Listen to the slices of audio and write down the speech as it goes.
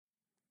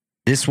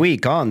This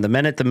week on the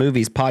Men at the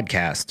Movies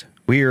podcast,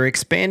 we are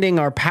expanding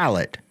our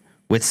palette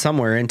with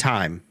Somewhere in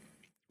Time.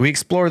 We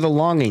explore the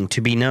longing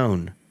to be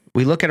known.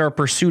 We look at our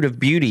pursuit of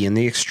beauty and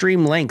the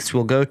extreme lengths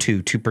we'll go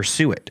to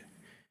pursue it.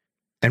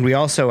 And we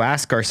also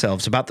ask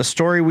ourselves about the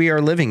story we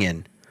are living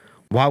in.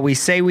 While we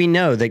say we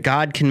know that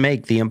God can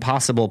make the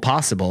impossible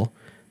possible,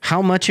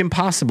 how much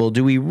impossible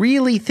do we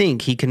really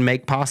think he can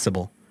make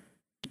possible?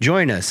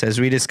 Join us as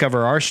we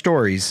discover our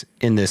stories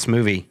in this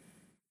movie.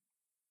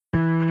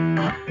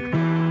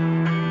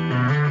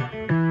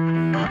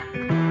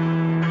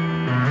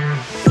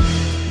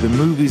 The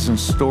movies and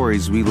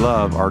stories we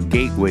love are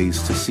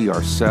gateways to see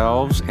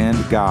ourselves and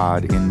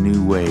God in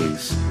new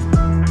ways.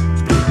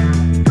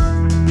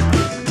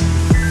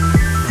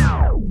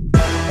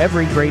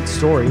 Every great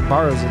story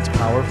borrows its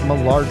power from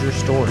a larger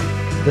story,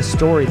 the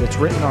story that's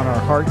written on our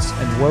hearts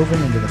and woven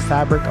into the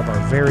fabric of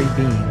our very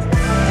being.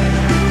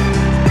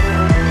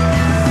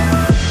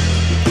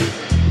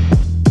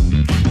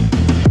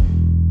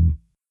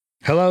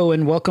 Hello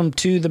and welcome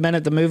to the Men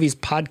at the Movies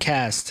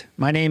podcast.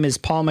 My name is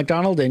Paul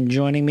McDonald, and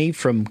joining me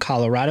from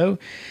Colorado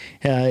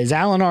is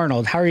Alan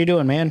Arnold. How are you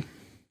doing, man?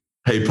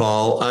 Hey,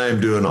 Paul. I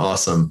am doing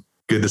awesome.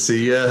 Good to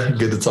see you.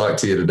 Good to talk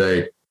to you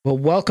today. Well,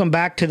 welcome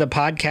back to the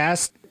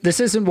podcast. This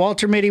isn't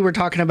Walter Mitty we're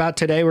talking about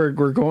today. We're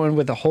going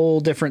with a whole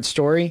different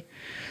story.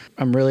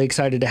 I'm really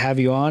excited to have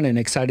you on and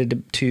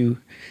excited to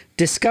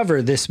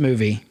discover this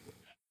movie.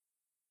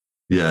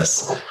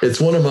 Yes, it's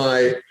one of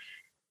my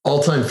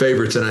all-time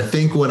favorites. And I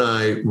think when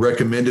I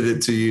recommended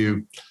it to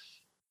you,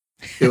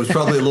 it was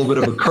probably a little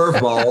bit of a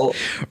curveball.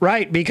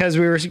 Right, because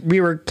we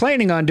were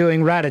planning on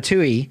doing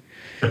Ratatouille.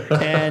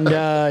 And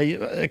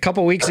a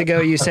couple weeks ago,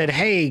 you said,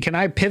 hey, can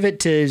I pivot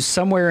to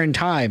Somewhere in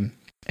Time?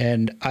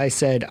 And I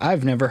said,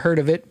 I've never heard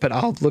of it, but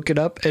I'll look it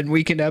up and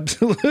we can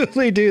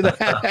absolutely do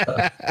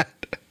that.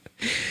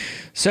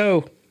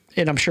 So,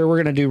 and I'm sure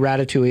we're going to do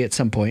Ratatouille at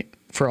some point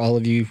for all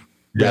of you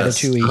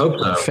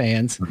Ratatouille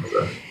fans.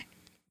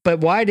 But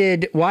why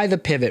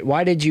the pivot?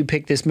 Why did you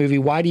pick this movie?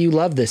 Why do you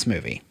love this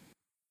movie?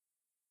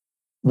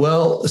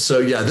 Well,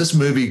 this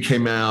movie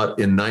came out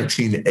in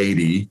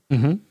 1980.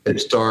 Mm-hmm. It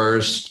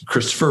stars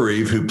Christopher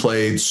Reeve, who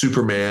played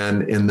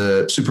Superman in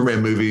the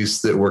Superman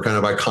movies that were kind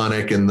of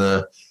iconic in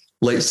the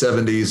late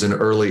 70s and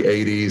early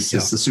 80s. Yeah.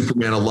 It's the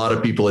Superman a lot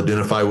of people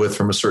identify with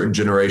from a certain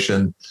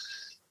generation.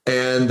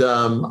 And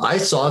I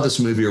saw this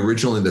movie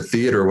originally in the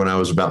theater when I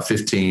was about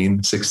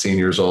 16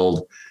 years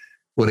old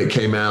when it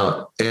came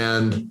out.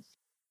 And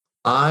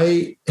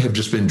I have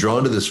just been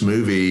drawn to this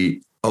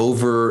movie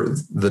over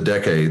the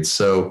decades.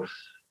 So,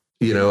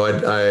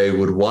 I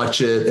would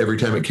watch it every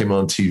time it came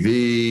on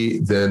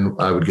TV. Then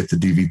I would get the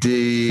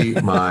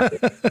DVD. My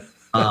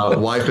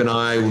wife and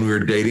I, when we were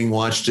dating,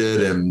 watched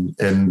it, and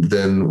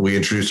then we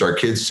introduced our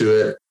kids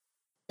to it.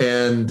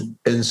 And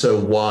so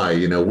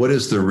why? What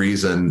is the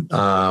reason?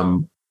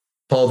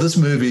 Paul, this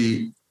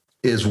movie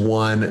is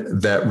one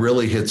that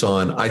really hits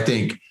on, I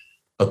think,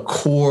 a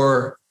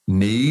core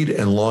need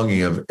and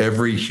longing of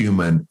every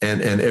human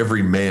and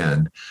every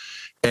man.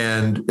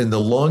 And in the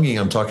longing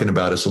I'm talking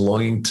about is a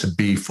longing to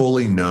be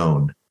fully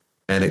known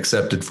and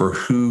accepted for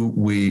who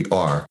we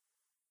are.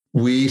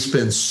 We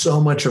spend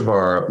so much of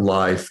our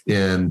life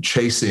in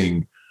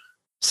chasing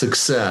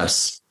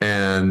success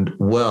and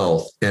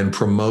wealth and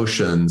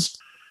promotions.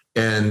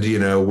 And,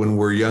 when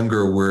we're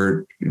younger,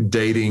 we're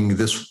dating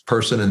this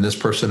person and this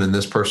person and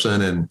this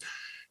person.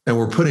 And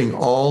we're putting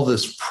all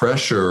this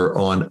pressure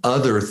on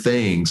other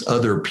things,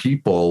 other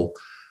people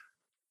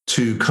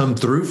to come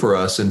through for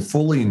us and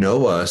fully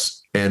know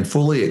us and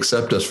fully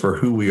accept us for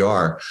who we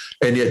are.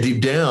 And yet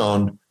deep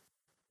down,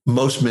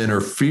 most men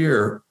are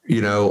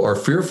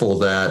fearful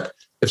that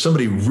if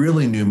somebody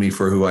really knew me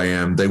for who I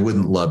am, they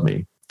wouldn't love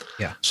me.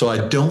 Yeah. So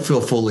I don't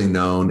feel fully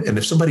known. And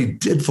if somebody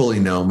did fully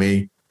know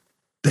me,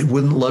 they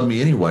wouldn't love me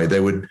anyway.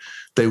 They would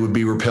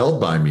be repelled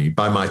by me,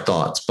 by my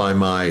thoughts, by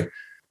my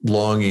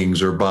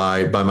longings, or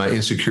by my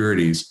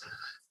insecurities.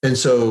 And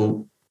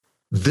so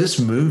this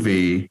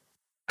movie,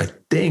 I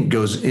think,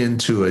 goes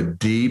into a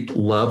deep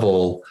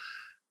level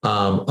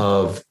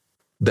of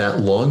that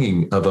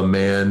longing of a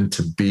man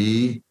to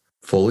be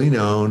fully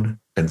known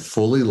and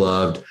fully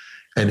loved,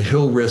 and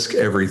he'll risk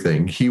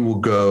everything. He will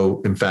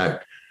go, in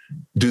fact,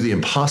 do the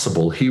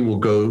impossible. He will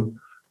go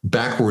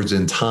backwards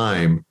in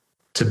time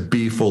to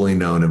be fully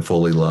known and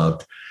fully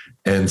loved.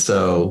 And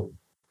so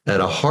at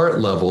a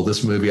heart level,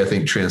 this movie, I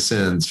think,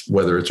 transcends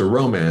whether it's a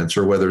romance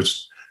or whether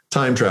it's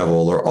time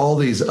travel or all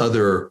these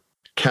other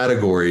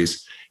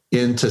categories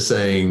into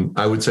saying,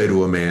 I would say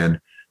to a man,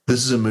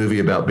 this is a movie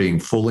about being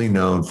fully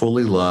known,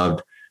 fully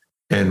loved,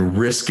 and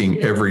risking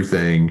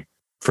everything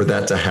for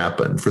that to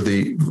happen,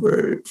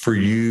 for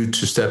you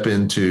to step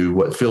into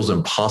what feels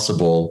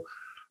impossible,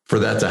 for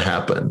that to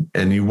happen.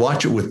 And you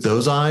watch it with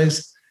those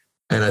eyes,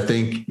 and I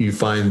think you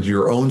find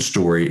your own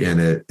story in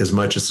it as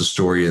much as the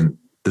story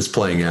that's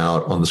playing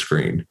out on the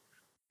screen.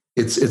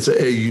 It's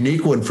a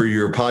unique one for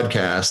your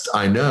podcast,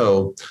 I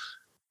know,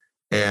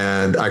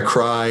 and I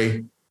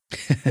cry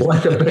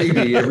like a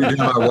baby every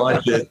time I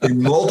watch it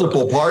in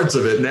multiple parts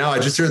of it. Now I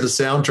just hear the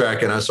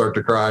soundtrack and I start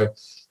to cry.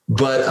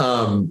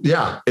 But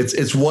yeah,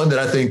 it's one that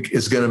I think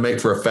is going to make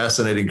for a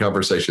fascinating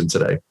conversation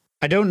today.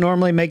 I don't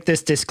normally make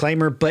this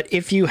disclaimer, but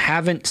if you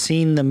haven't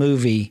seen the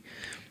movie,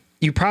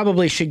 you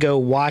probably should go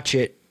watch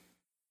it.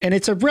 And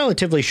it's a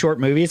relatively short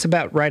movie. It's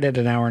about right at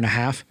an hour and a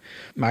half.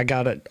 I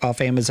got it off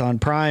Amazon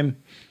Prime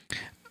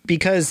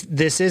because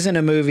this isn't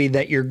a movie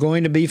that you're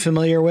going to be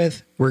familiar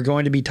with. We're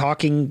going to be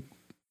talking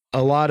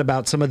a lot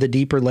about some of the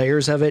deeper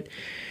layers of it.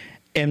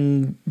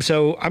 And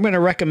so I'm going to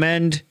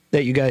recommend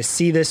that you guys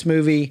see this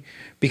movie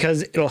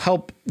because it'll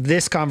help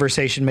this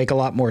conversation make a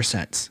lot more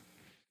sense.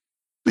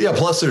 Yeah.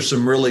 Plus there's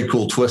some really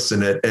cool twists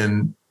in it,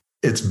 and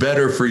it's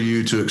better for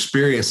you to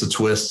experience the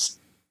twists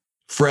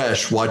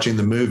fresh watching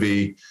the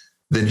movie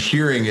than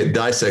hearing it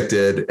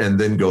dissected and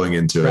then going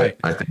into it,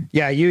 I think.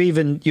 Yeah, you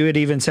had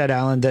even said,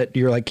 Alan, that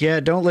you're like,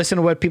 yeah, don't listen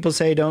to what people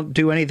say, don't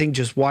do anything,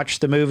 just watch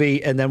the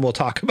movie and then we'll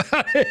talk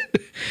about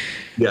it.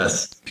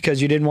 Yes.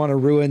 Because you didn't want to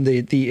ruin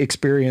the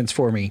experience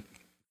for me.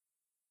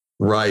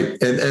 Right.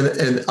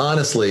 And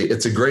honestly,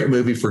 it's a great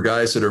movie for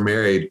guys that are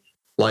married.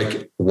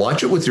 Like,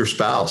 watch it with your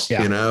spouse,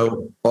 you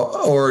know,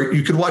 or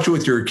you could watch it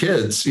with your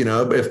kids, you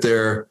know, if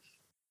they're,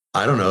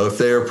 I don't know, if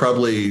they're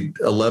probably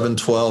 11,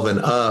 12 and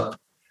up.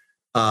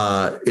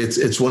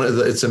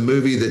 It's a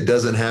movie that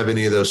doesn't have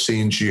any of those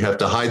scenes you have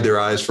to hide their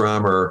eyes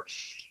from or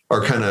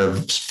kind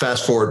of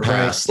fast forward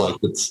past. Right.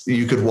 Like,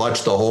 you could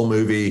watch the whole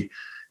movie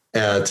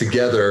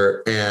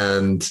together,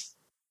 and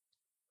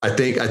I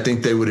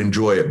think they would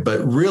enjoy it. But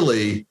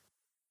really,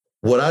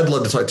 what I'd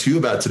love to talk to you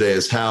about today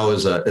is how,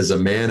 as a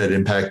man, it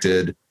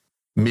impacted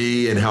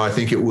me, and how I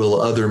think it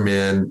will other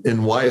men,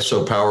 and why it's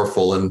so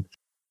powerful. And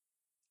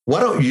why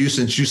don't you,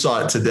 since you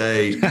saw it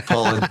today,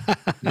 Colin,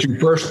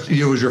 it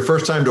was your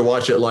first time to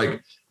watch it.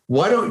 Like,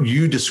 why don't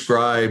you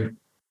describe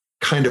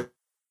kind of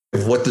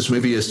what this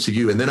movie is to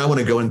you? And then I want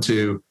to go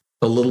into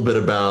a little bit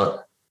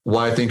about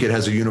why I think it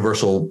has a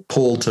universal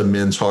pull to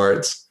men's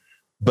hearts.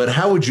 But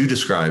how would you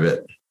describe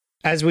it?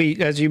 As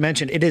you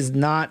mentioned, it is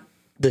not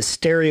the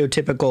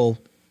stereotypical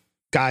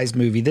guys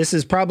movie. This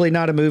is probably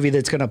not a movie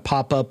that's going to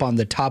pop up on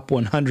the top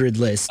 100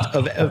 list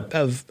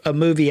of a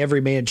movie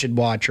every man should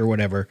watch or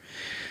whatever.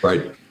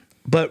 Right.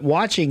 But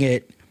watching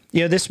it,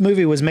 you know, this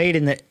movie was made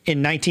in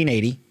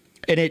 1980,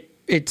 and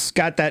it's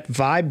got that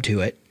vibe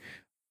to it.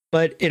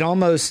 But it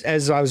almost,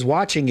 as I was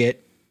watching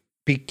it,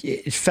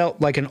 it felt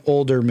like an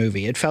older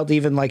movie. It felt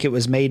even like it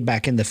was made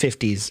back in the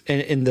 50s.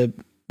 And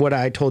what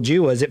I told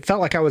you was, it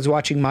felt like I was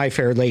watching My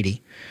Fair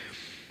Lady.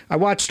 I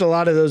watched a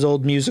lot of those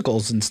old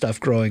musicals and stuff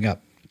growing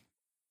up.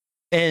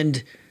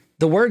 And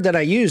the word that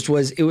I used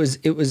was it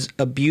was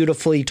a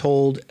beautifully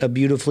told, a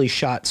beautifully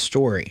shot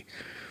story.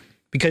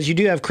 Because you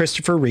do have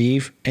Christopher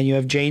Reeve and you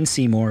have Jane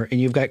Seymour and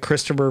you've got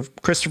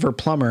Christopher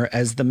Plummer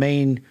as the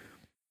main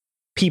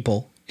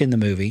people in the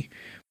movie.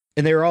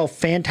 And they're all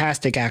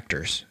fantastic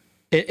actors.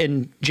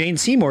 And Jane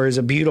Seymour is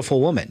a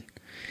beautiful woman.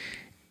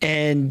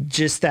 And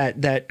just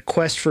that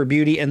quest for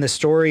beauty, and the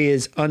story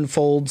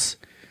unfolds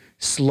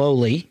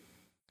slowly.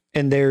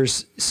 And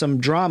there's some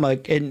drama.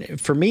 And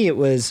for me, it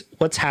was,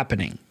 what's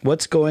happening?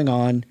 What's going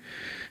on?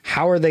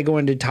 How are they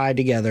going to tie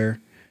together?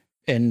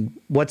 And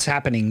what's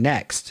happening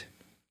next?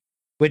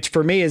 Which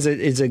for me is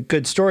a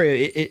good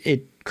story.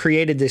 It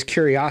created this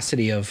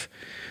curiosity of,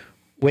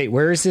 wait,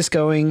 where is this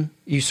going?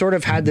 You sort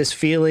of had this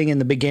feeling in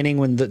the beginning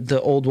when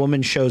the old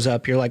woman shows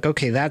up. You're like,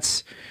 okay,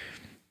 that's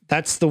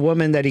the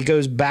woman that he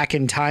goes back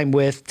in time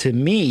with to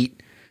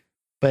meet.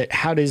 But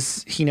how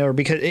does he know her?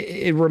 Because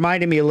it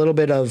reminded me a little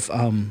bit of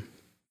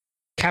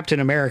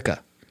Captain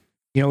America.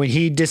 You know, when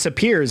he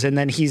disappears and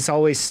then he's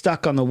always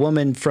stuck on the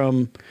woman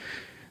from,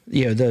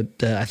 you know,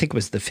 the I think it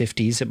was the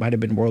 50s. It might have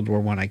been World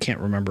War I. I can't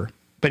remember.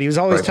 But he was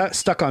always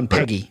stuck on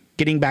Peggy,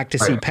 getting back to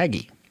see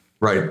Peggy.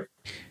 Right.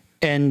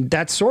 And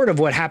that's sort of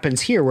what happens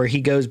here, where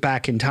he goes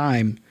back in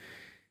time.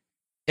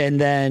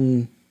 And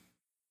then,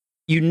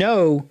 you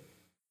know,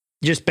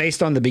 just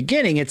based on the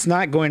beginning, it's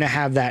not going to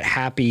have that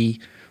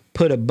happy,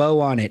 put a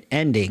bow on it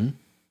ending.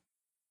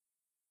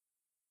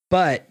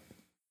 But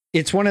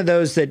it's one of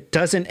those that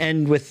doesn't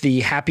end with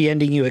the happy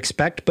ending you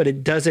expect, but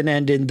it doesn't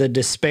end in the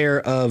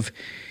despair of,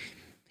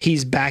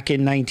 he's back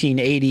in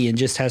 1980 and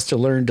just has to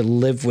learn to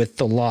live with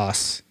the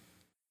loss.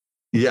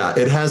 Yeah,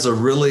 it has a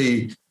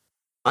really,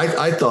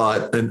 I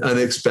thought, an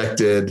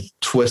unexpected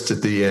twist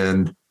at the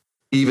end.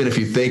 Even if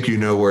you think you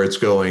know where it's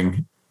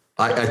going,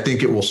 I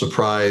think it will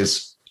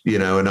surprise, you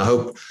know, and I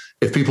hope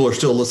if people are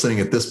still listening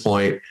at this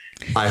point,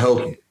 I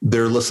hope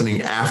they're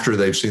listening after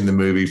they've seen the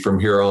movie from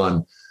here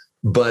on.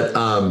 But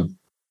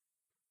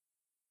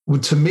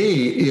to me,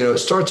 you know, it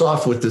starts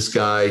off with this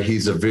guy.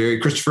 He's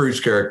Christopher Reeve's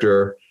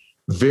character,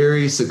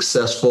 very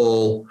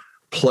successful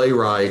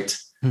playwright.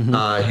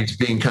 Mm-hmm. He's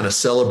being kind of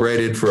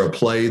celebrated for a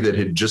play that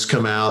had just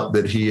come out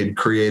that he had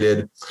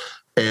created.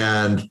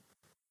 And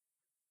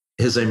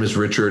his name is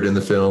Richard in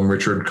the film,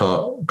 Richard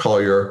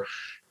Collier.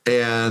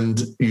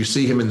 And you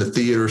see him in the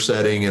theater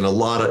setting, and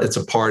it's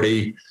a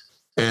party.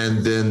 And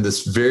then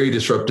this very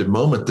disruptive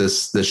moment,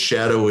 this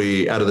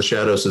shadowy, out of the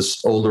shadows,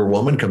 this older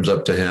woman comes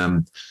up to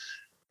him,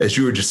 as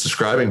you were just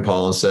describing,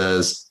 Paul, and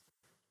says,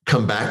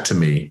 "Come back to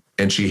me."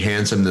 and she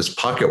hands him this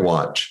pocket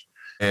watch,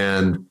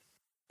 and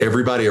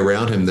everybody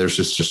around him, there's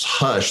just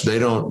hush. They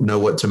don't know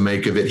what to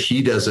make of it.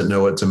 He doesn't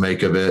know what to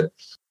make of it,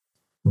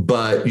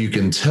 but you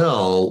can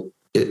tell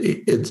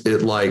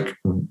it like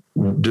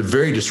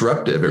very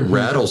disruptive. It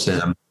rattles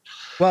him.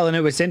 Well, and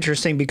it was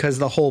interesting because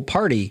the whole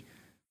party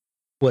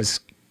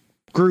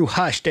grew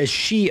hushed as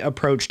she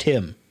approached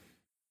him.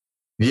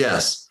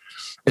 Yes.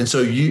 And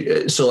so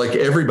like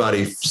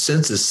everybody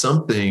senses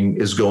something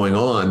is going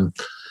on.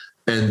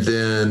 And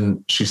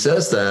then she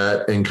says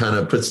that and kind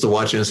of puts the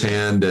watch in his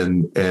hand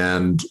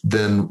and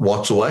then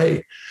walks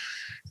away.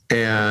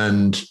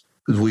 And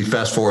we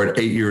fast forward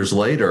 8 years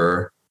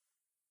later.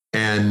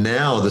 And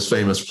now this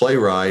famous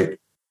playwright,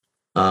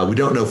 we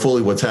don't know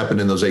fully what's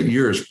happened in those 8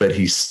 years, but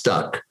he's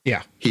stuck.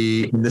 Yeah.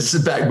 This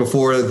is back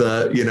before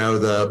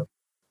the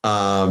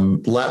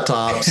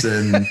laptops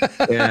and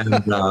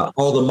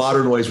all the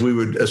modern ways a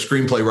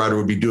screenplay writer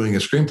would be doing a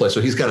screenplay. So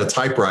he's got a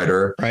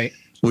typewriter, right,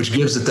 which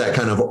gives it that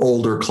kind of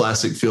older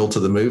classic feel to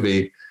the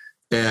movie.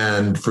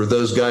 And for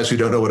those guys who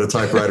don't know what a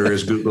typewriter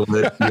is, Google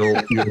it,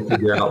 you'll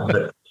figure out.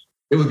 But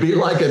it would be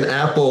like an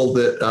Apple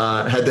that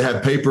had to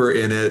have paper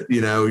in it.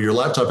 Your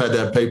laptop had to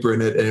have paper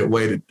in it and it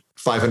weighed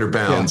 500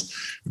 pounds.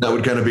 Yeah. That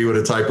would kind of be what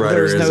a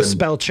typewriter is. There's no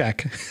spell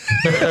check.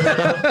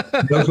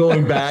 No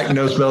going back,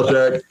 no spell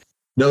check,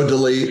 no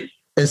delete.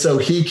 And so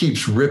he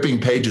keeps ripping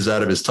pages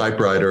out of his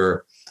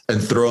typewriter and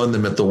throwing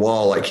them at the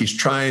wall. Like he's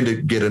trying to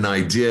get an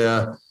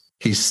idea.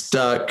 He's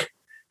stuck.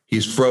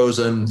 He's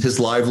frozen. His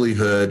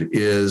livelihood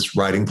is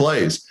writing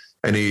plays.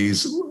 And he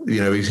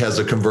has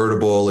a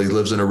convertible. He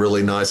lives in a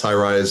really nice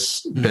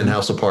high-rise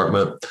penthouse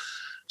apartment.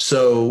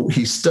 So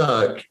he's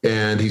stuck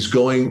and he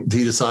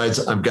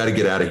decides, I've got to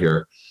get out of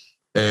here.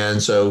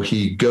 And so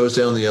he goes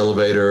down the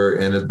elevator,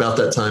 and at about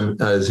that time,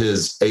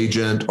 his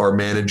agent or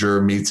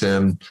manager meets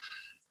him.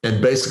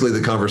 And basically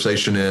the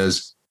conversation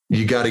is,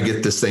 you got to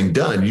get this thing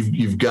done.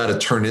 You've got to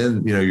turn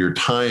in, your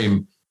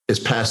time is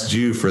past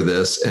due for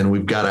this, and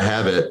we've got to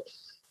have it.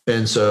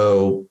 And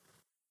so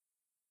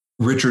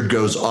Richard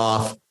goes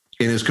off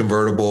in his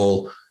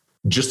convertible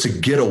just to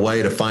get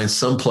away, to find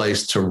some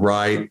place to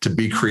write, to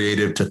be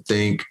creative, to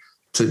think,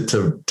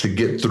 to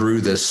get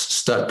through this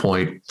stuck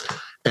point.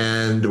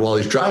 And while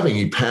he's driving,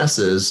 he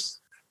passes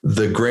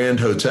the Grand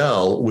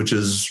Hotel, which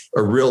is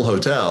a real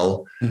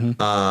hotel.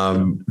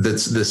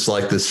 That's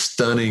this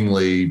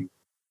stunningly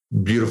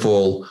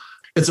beautiful.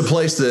 It's a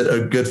place that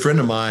a good friend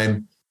of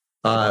mine,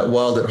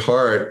 Wild at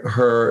Heart,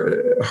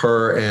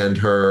 her and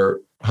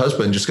her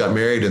husband just got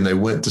married, and they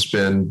went to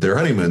spend their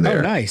honeymoon there.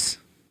 Oh, nice.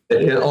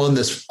 On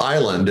this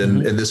island,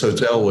 and this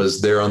hotel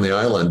was there on the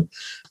island.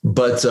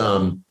 But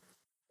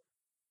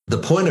the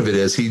point of it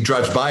is, he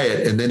drives by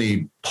it, and then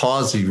he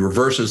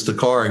reverses the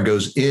car and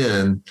goes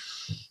in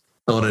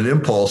on an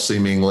impulse,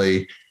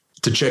 seemingly,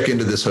 to check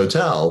into this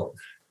hotel.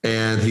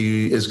 And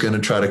he is going to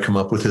try to come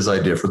up with his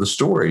idea for the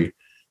story.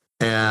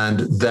 And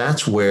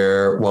that's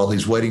where, while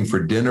he's waiting for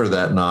dinner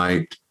that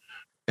night,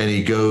 and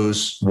he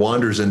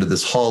wanders into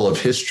this hall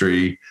of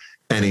history,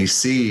 and he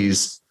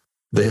sees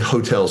the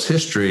hotel's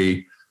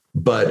history,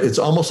 but it's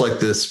almost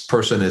like this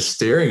person is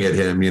staring at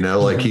him,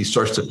 like he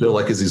starts to feel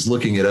like as he's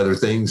looking at other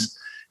things,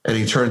 and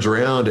he turns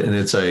around, and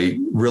it's a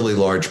really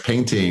large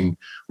painting,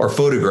 or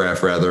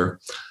photograph rather,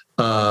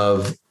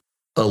 of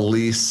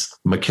Elise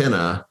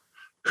McKenna,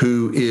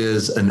 who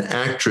is an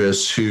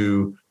actress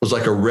who was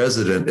like a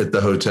resident at the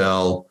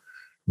hotel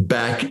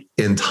back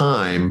in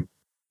time,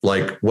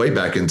 like way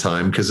back in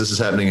time, because this is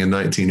happening in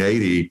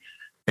 1980.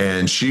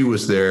 And she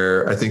was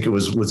there, I think it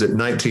was it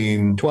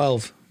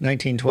 1912?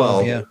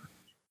 Yeah.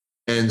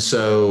 And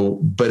so,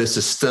 but it's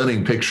a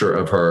stunning picture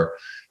of her.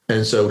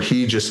 And so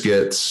he just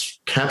gets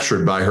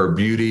captured by her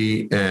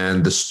beauty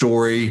and the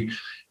story.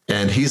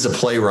 And he's a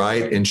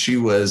playwright, and she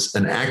was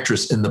an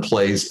actress in the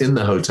plays in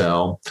the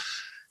hotel.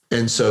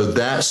 And so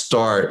that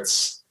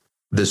starts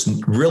that's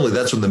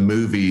when the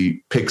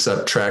movie picks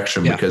up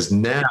traction, because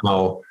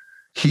now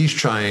he's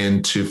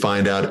trying to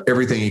find out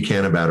everything he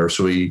can about her.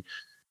 So he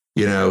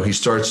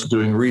starts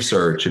doing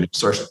research, and he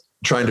starts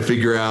trying to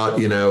figure out,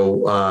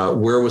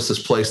 where was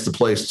this place? The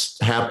place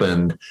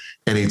happened.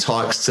 And he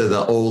talks to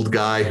the old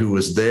guy who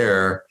was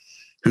there,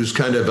 who's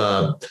kind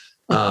of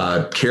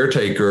a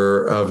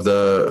caretaker of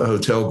the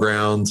hotel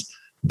grounds,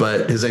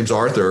 but his name's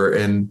Arthur.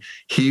 And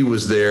he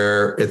was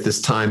there at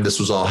this time. This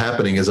was all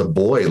happening as a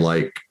boy,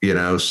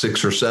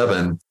 6 or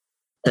 7.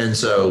 And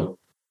so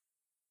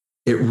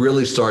it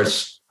really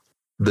starts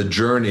the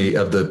journey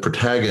of the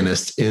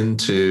protagonist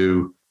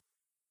into,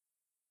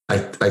 I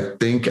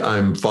think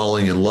I'm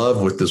falling in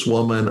love with this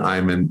woman.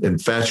 I'm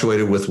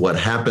infatuated with what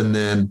happened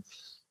then.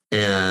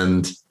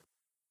 And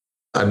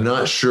I'm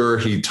not sure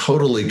he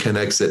totally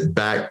connects it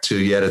back to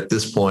yet at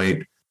this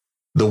point,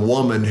 the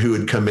woman who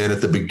had come in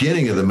at the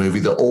beginning of the movie,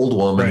 the old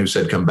woman who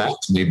said, come back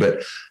to me.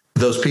 But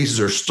those pieces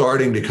are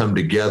starting to come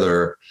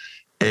together.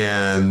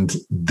 And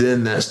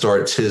then that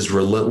starts his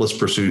relentless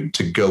pursuit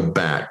to go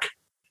back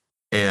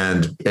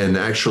and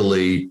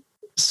actually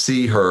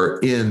see her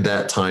in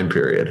that time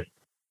period.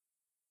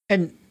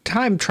 And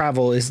time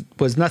travel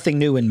was nothing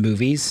new in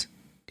movies.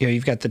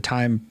 you've got the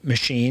time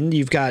machine,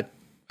 you've got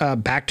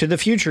Back to the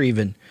Future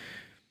even.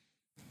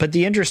 But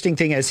the interesting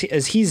thing as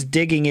he's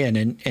digging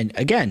in, and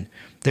again,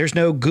 there's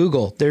no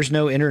Google, there's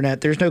no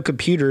internet, there's no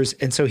computers.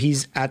 And so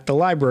he's at the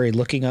library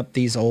looking up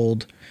these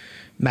old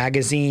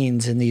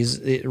magazines and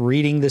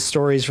reading the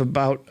stories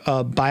about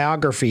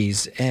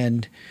biographies.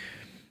 And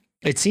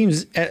it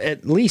seems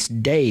at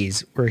least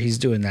days where he's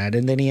doing that.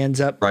 And then he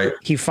ends up,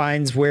 he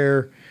finds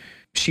where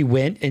she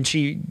went, and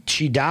she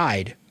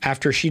died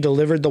after she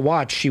delivered the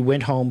watch. She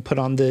went home, put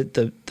on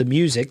the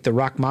music, the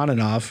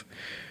Rachmaninoff.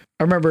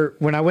 I remember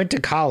when I went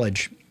to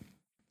college,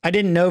 I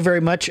didn't know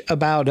very much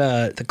about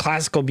the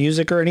classical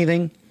music or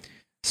anything.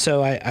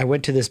 So I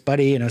went to this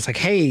buddy and I was like,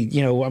 hey,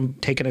 I'm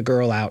taking a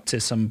girl out to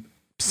some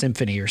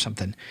symphony or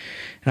something.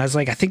 And I was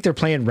like, I think they're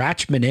playing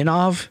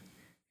Rachmaninoff.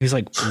 He was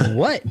like,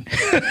 what?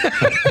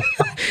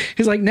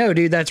 He's like, no,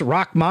 dude, that's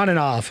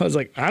Rachmaninoff. I was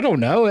like, I don't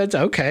know. It's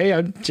okay.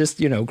 I just,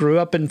 grew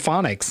up in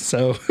phonics.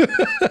 So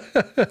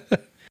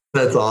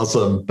that's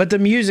awesome. But the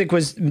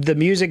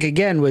music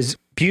again was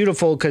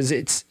beautiful because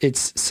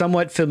it's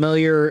somewhat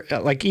familiar.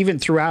 Like even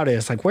throughout it,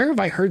 it's like, where have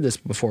I heard this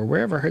before?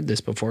 Where have I heard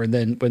this before? And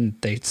then when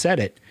they said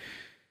it,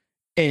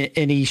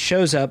 and he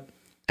shows up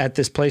at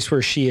this place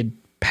where she had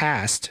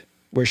passed,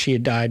 where she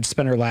had died,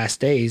 spent her last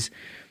days.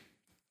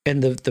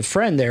 And the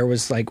friend there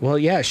was like, well,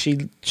 yeah,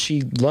 she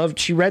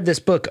read this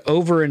book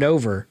over and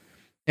over.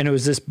 And it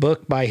was this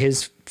book by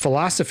his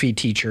philosophy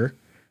teacher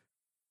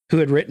who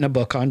had written a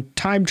book on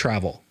time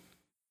travel,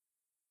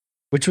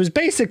 which was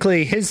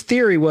basically his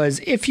theory was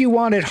if you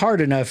want it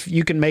hard enough,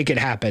 you can make it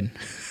happen.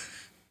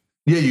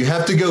 Yeah, you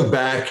have to go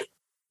back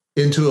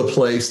into a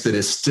place that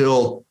is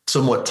still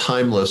somewhat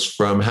timeless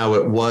from how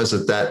it was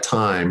at that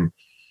time.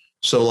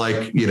 So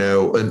like,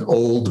 an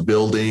old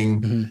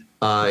building,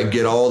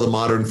 get all the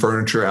modern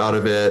furniture out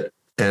of it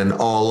and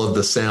all of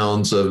the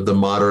sounds of the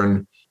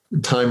modern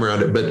time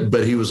around it.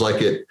 But he was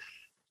like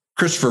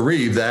Christopher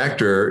Reeve, the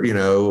actor,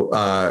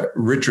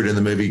 Richard in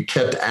the movie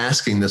kept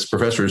asking this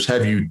professor,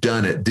 have you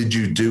done it? Did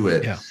you do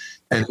it? Yeah.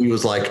 And he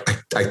was like,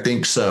 I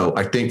think so.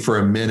 I think for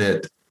a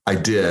minute I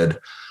did,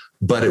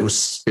 but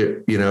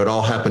it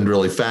all happened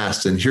really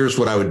fast. And here's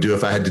what I would do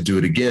if I had to do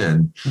it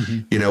again,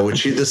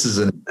 which this is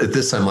at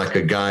this time, like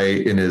a guy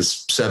in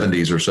his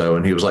 70s or so.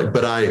 And he was like,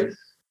 but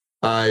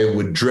I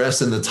would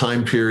dress in the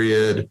time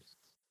period,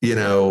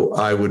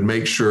 I would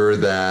make sure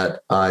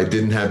that I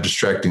didn't have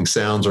distracting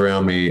sounds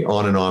around me,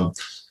 on and on.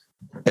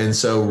 And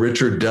so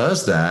Richard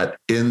does that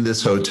in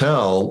this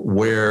hotel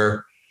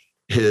where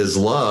his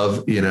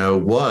love,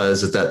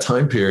 was at that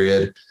time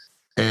period.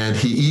 And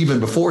he, even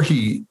before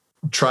he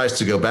tries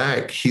to go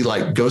back, he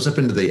like goes up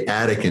into the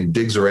attic and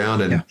digs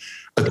around. And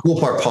a cool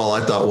part, Paul,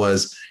 I thought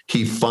was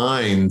he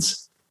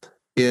finds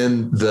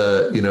in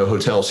the,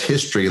 hotel's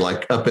history,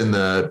 like up in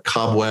the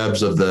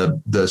cobwebs of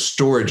the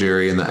storage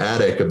area in the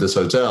attic of this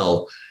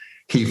hotel,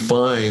 he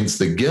finds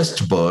the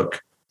guest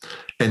book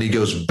and he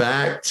goes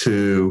back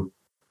to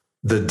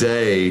the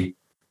day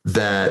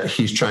that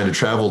he's trying to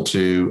travel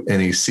to,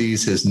 and he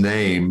sees his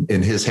name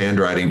in his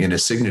handwriting, in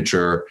his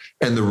signature,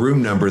 and the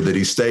room number that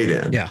he stayed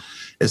in. Yeah.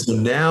 And so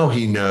now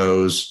he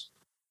knows,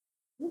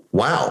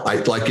 wow,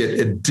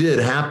 it did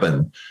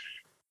happen.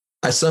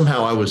 I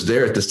was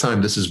there at this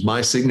time. This is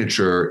my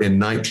signature in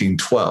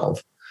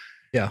 1912.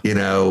 Yeah.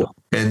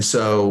 And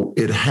so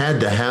it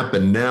had to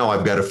happen. Now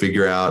I've got to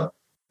figure out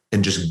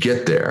and just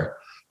get there.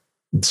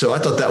 So I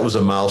thought that was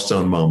a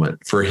milestone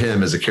moment for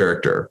him as a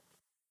character.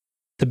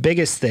 The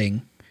biggest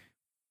thing,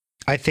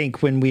 I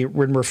think, when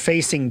we're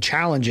facing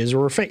challenges,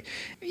 or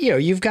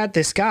you've got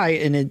this guy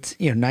and it's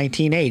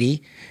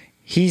 1980.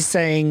 He's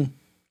saying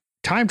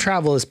time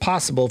travel is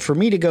possible for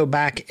me to go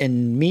back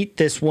and meet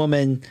this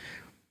woman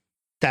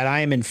that I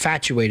am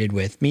infatuated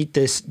with, meet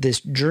this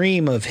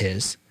dream of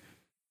his.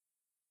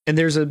 And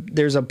there's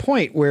a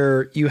point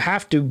where you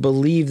have to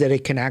believe that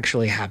it can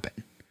actually happen.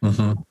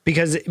 Mm-hmm.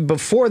 Because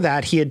before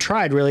that, he had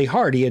tried really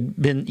hard. He had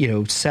been,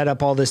 set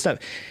up all this stuff,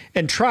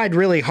 and tried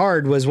really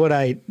hard was what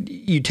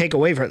you take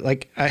away from it.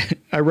 Like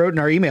I wrote in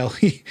our email,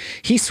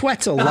 he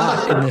sweats a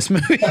lot in this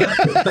movie.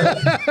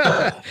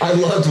 I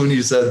loved when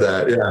you said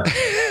that.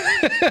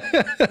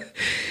 Yeah.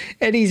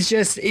 And he's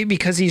just,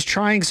 because he's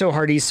trying so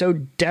hard, he's so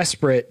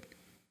desperate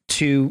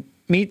to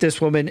meet this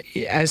woman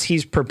as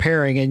he's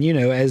preparing. And,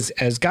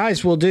 as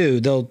guys will do,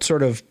 they'll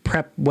sort of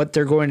prep what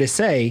they're going to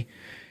say.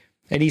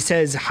 And he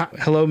says,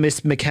 hello,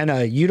 Miss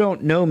McKenna, you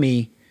don't know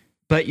me,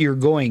 but you're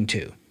going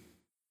to.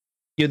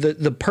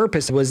 The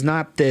purpose was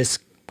not this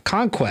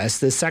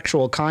conquest, this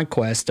sexual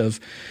conquest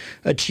of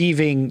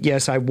achieving,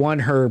 yes, I won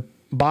her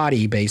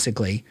body,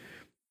 basically.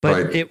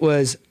 But right. It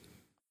was,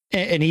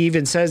 and he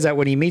even says that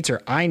when he meets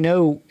her, I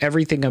know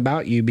everything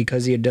about you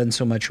because he had done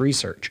so much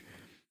research.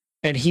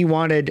 And he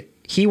wanted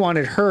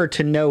her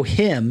to know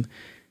him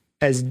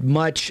as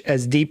much,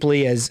 as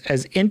deeply,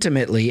 as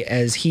intimately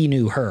as he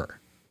knew her.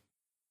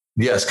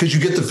 Yes, because you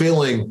get the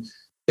feeling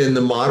in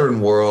the modern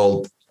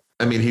world,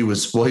 I mean, he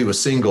was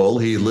single,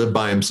 he lived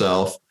by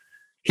himself,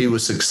 he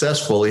was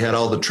successful, he had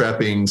all the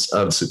trappings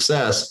of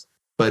success,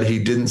 but he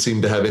didn't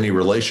seem to have any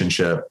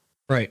relationship.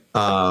 Right.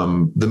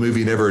 The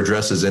movie never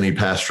addresses any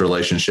past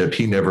relationship.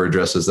 He never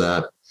addresses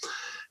that.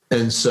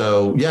 And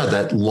so, yeah,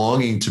 that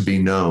longing to be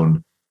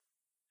known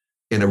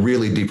in a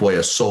really deep way,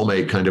 a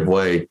soulmate kind of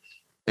way.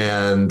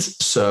 And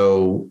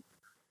so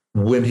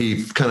when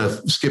he kind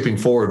of skipping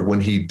forward,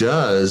 when he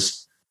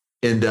does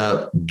end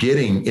up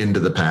getting into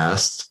the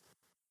past,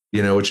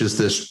 you know, which is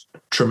this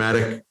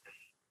traumatic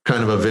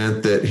kind of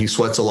event that he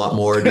sweats a lot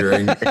more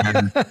during,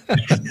 and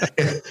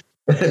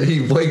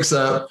he wakes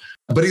up,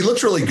 but he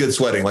looks really good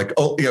sweating. Like,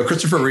 oh, you know,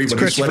 Christopher Reeve, when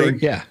he's sweating,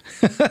 yeah,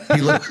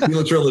 he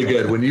looks really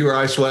good. When you or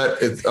I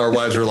sweat, our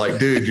wives are like,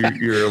 dude,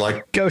 you're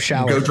like, go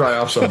shower, go dry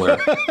off somewhere,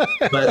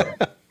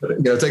 but you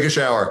know, take a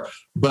shower.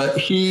 But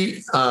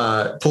he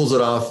pulls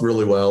it off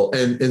really well,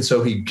 and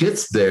so he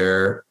gets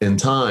there in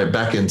time,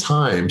 back in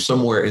time,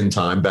 somewhere in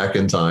time, back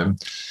in time.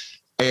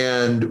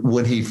 And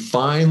when he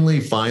finally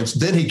finds,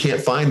 then he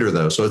can't find her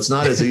though. So it's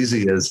not as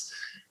easy as,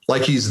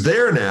 like, he's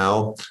there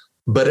now,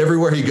 but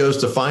everywhere he goes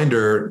to find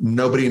her,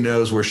 nobody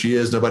knows where she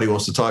is. Nobody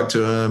wants to talk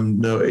to him.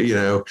 No, you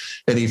know,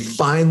 and he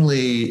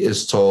finally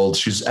is told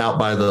she's out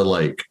by the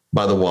lake,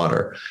 by the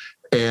water.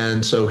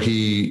 And so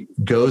he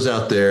goes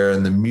out there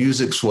and the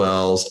music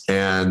swells.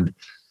 And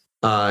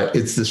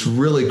it's this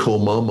really cool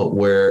moment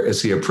where,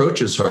 as he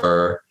approaches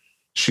her,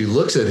 she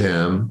looks at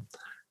him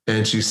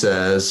and she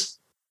says,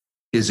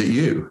 "Is it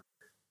you?"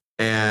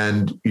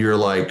 And you're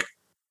like,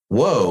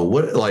 whoa,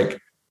 what? Like,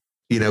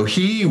 you know,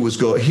 he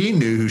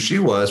knew who she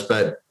was,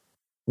 but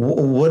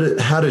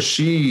how does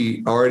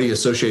she already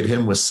associate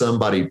him with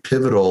somebody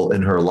pivotal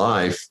in her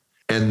life?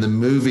 And the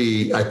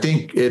movie, I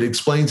think it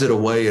explains it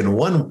away in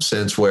one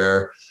sense,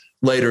 where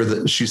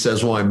later she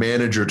says, well, my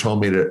manager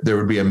told me that there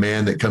would be a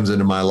man that comes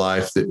into my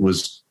life that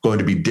was going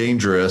to be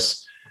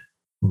dangerous,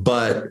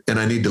 and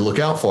I need to look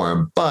out for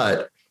him.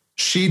 But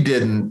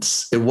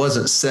it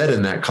wasn't said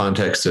in that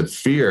context of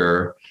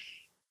fear.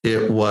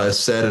 It was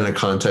said in a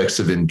context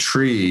of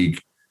intrigue,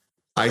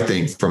 I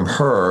think, from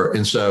her.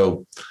 And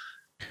so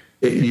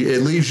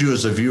it leaves you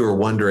as a viewer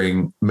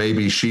wondering,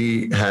 maybe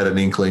she had an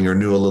inkling or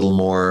knew a little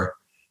more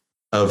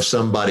of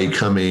somebody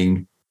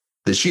coming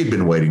that she'd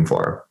been waiting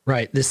for.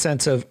 Right. This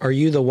sense of, are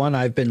you the one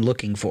I've been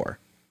looking for?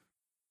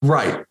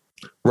 Right.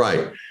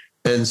 Right.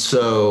 And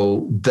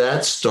so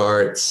that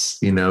starts,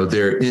 you know,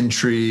 their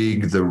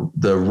intrigue,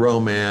 the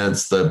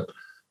romance, the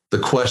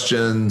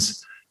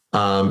questions.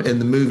 And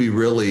the movie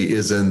really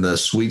is in the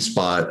sweet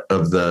spot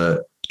of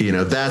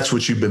that's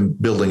what you've been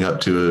building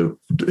up to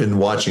in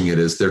watching it,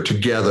 is they're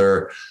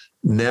together.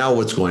 Now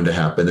what's going to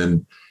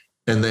happen?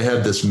 And they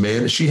have this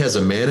man, she has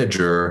a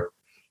manager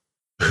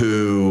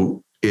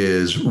who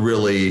is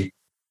really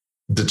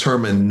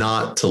determined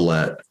not to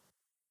let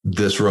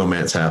this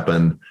romance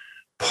happen,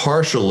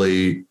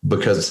 partially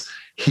because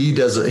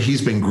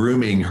he's been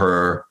grooming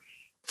her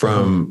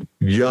from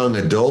young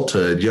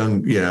adulthood,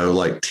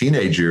 like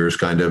teenage years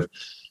kind of,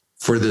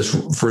 for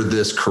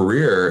this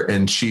career.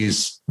 And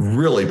she's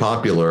really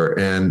popular,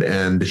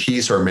 and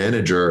he's her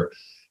manager,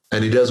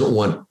 and he doesn't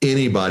want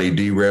anybody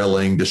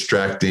derailing,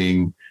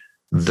 distracting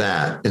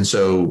that. And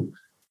so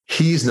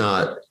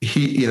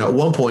at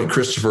one point,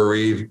 Christopher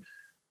Reeve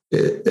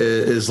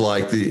is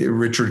like, the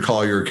Richard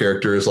Collier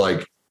character is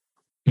like,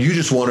 you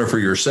just want her for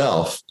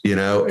yourself,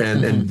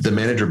 and the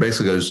manager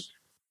basically goes,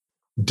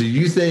 do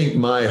you think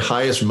my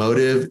highest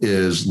motive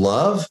is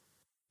love,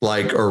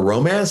 or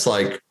romance?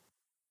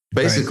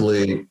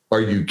 Basically, right.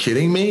 Are you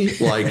kidding me?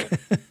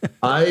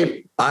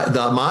 I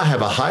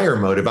have a higher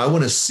motive. I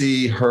want to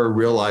see her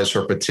realize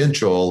her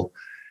potential,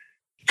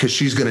 because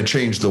she's going to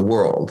change the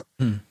world,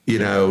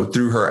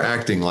 through her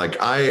acting.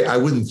 I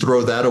wouldn't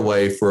throw that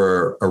away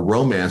for a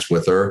romance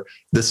with her.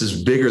 This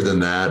is bigger than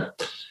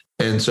that.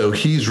 And so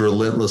he's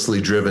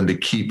relentlessly driven to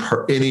keep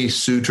any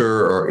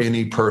suitor or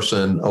any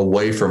person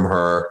away from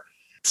her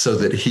so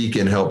that he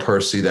can help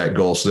her see that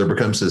goal. So there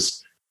becomes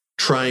this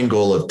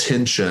triangle of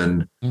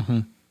tension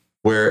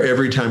where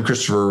every time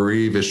Christopher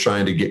Reeve is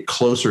trying to get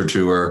closer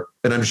to her,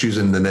 and I'm just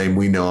using the name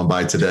we know him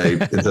by today,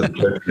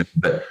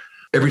 but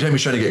every time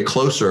he's trying to get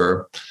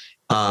closer,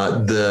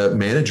 the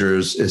manager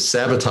is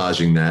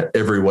sabotaging that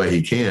every way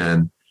he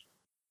can.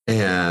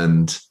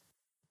 And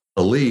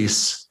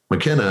Elise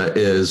McKenna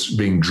is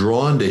being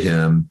drawn to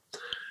him,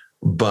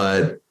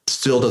 but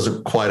still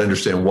doesn't quite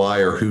understand why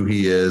or who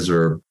he is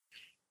or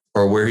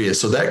where he is.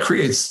 So that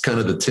creates kind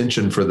of the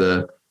tension for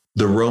the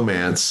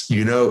romance.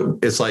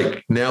 It's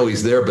like now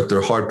he's there, but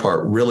the hard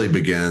part really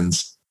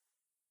begins.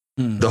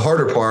 The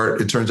harder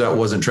part, it turns out,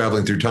 wasn't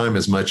traveling through time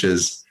as much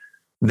as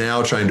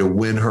now trying to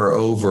win her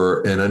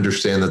over and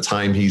understand the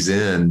time he's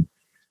in.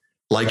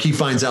 He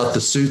finds out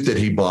the suit that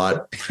he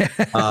bought.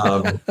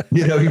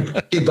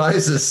 He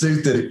buys a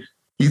suit that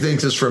he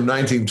thinks is from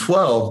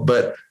 1912,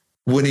 but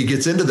when he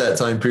gets into that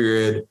time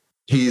period,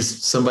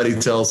 somebody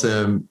tells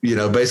him,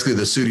 basically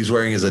the suit he's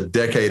wearing is a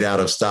decade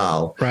out of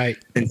style. Right.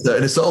 And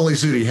it's the only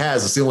suit he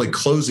has. It's the only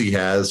clothes he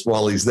has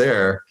while he's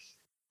there.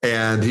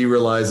 And he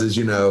realizes,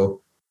 oh,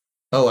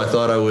 I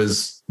thought I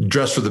was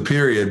dressed for the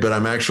period, but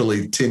I'm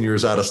actually 10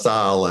 years out of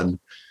style. And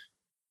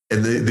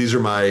these are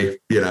my,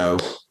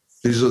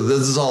 This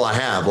is all I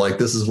have. Like,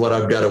 this is what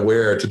I've got to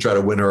wear to try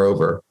to win her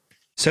over.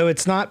 So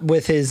it's not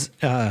with his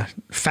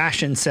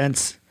fashion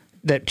sense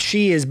that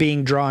she is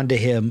being drawn to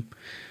him,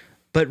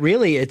 but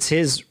really it's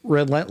his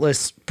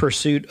relentless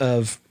pursuit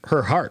of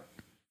her heart.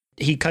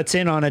 He cuts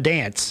in on a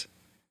dance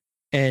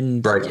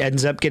and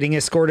ends up getting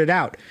escorted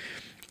out.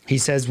 He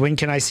says, when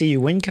can I see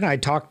you? When can I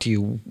talk to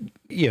you?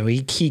 You know,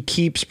 he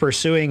keeps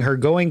pursuing her,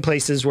 going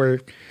places where,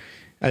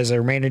 as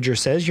our manager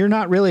says, you're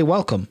not really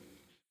welcome.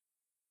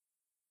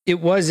 It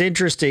was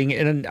interesting,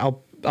 and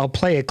I'll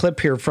play a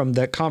clip here from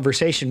the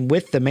conversation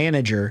with the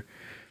manager,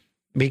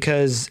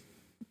 because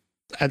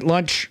at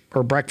lunch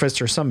or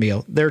breakfast or some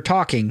meal, they're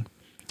talking,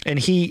 and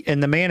he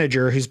and the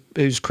manager,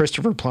 who's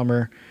Christopher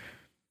Plummer,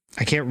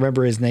 I can't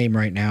remember his name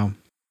right now.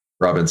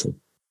 Robinson.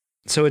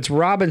 So it's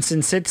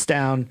Robinson sits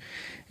down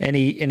and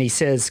he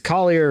says,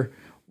 Collier,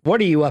 what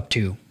are you up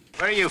to?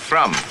 Where are you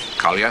from,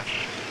 Collier?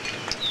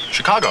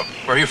 Chicago.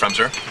 Where are you from,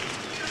 sir?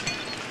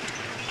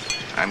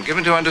 I'm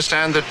given to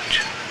understand that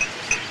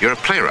you're a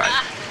playwright.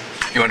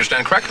 You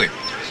understand correctly.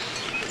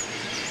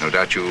 No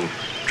doubt you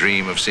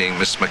dream of seeing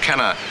Miss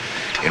McKenna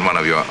in one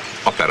of your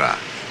opera.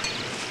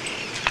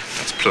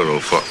 That's plural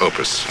for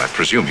opus. I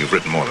presume you've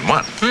written more than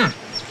one.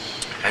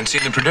 And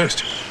seen them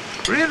produced.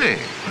 Really?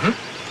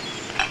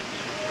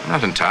 I'm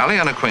not entirely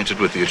unacquainted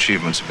with the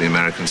achievements of the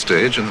American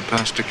stage in the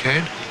past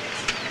decade.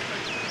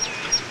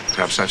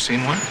 Perhaps I've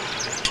seen one?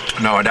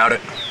 No, I doubt it.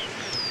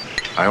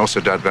 I also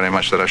doubt very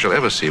much that I shall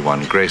ever see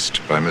one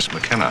graced by Miss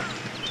McKenna.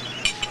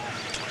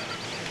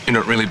 You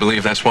don't really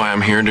believe that's why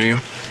I'm here, do you?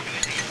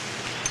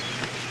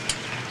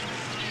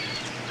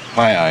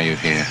 Why are you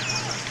here?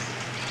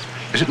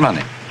 Is it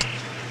money?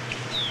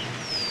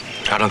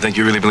 I don't think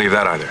you really believe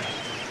that either.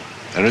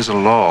 There is a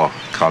law,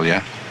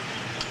 Collier.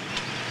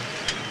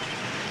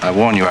 I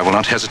warn you, I will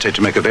not hesitate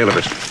to make avail of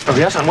it. Oh,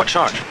 yes? On what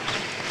charge?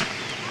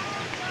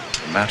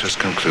 The matter's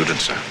concluded,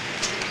 sir.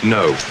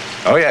 No.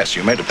 Oh, yes,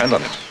 you may depend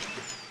on it.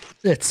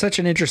 It's such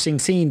an interesting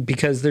scene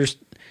because there's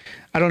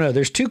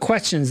two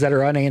questions that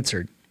are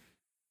unanswered.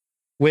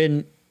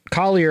 When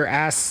Collier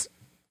asks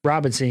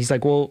Robinson, he's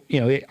like, well, you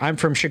know, I'm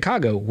from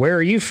Chicago. Where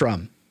are you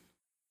from?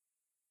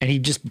 And he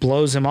just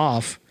blows him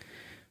off.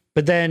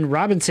 But then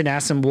Robinson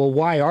asks him, well,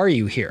 why are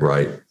you here?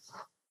 Right.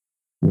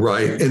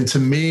 And to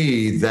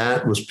me,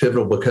 that was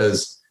pivotal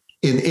because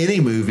in any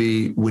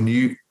movie,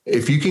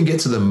 if you can get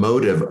to the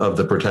motive of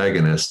the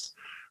protagonist,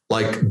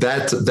 like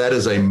that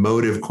is a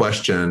motive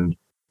question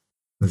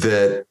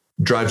that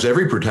drives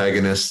every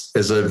protagonist.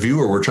 As a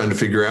viewer, we're trying to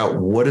figure out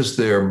what is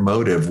their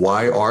motive?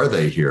 Why are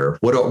they here?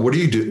 What do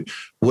you do?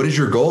 What is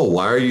your goal?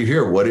 Why are you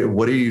here? What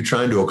are you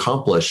trying to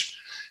accomplish?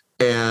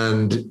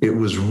 And it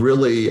was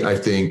really, I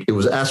think it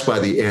was asked by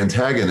the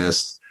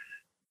antagonist,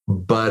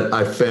 but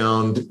I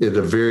found it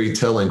a very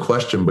telling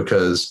question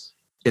because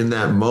in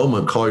that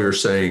moment,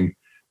 Collier's saying,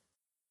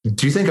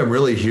 do you think I'm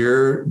really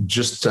here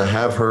just to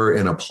have her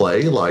in a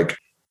play? Like,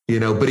 you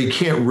know, but he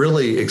can't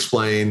really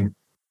explain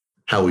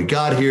how he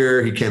got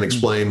here. He can't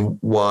explain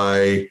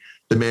why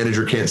the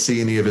manager can't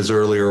see any of his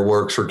earlier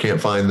works or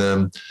can't find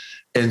them.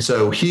 And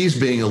so he's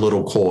being a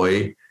little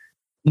coy,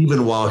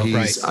 even while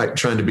he's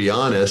trying to be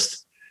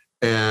honest.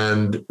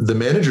 And the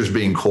manager's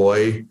being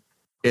coy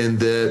in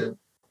that,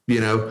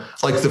 you know,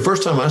 like the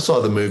first time I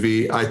saw the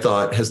movie, I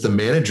thought, has the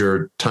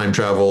manager time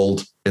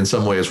traveled in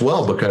some way as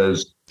well?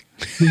 Because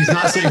he's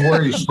not saying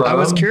where he's from. I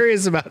was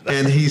curious about that.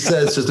 And he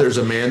says that there's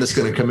a man that's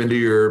going to come into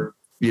your,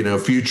 you know,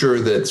 future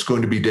that's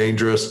going to be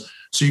dangerous.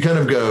 So you kind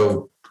of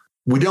go,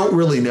 we don't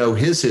really know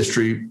his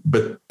history,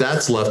 but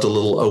that's left a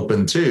little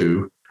open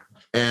too.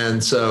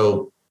 And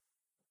so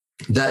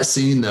that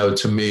scene, though,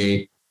 to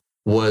me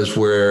was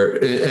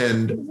where,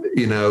 and,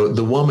 you know,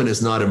 the woman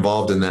is not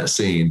involved in that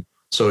scene.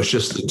 So it's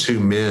just the two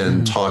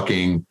men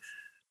talking,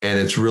 and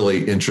it's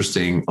really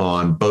interesting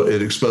on both.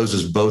 It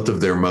exposes both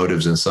of their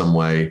motives in some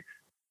way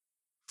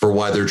for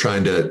why they're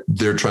trying to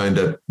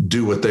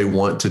do what they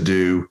want to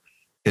do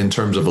in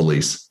terms of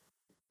Elise.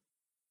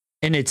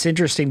 And it's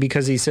interesting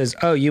because he says,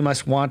 oh, you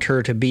must want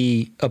her to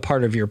be a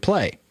part of your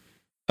play.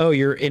 Oh,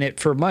 you're in it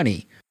for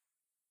money,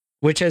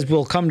 which, as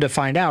we'll come to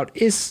find out,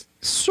 is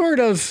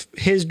sort of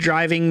his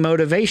driving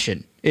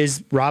motivation,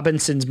 is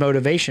Robinson's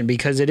motivation,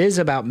 because it is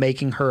about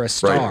making her a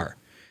star. Right.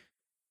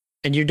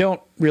 And you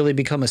don't really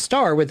become a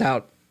star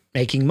without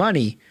making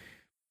money.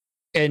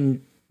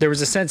 And there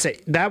was a sense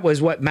that that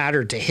was what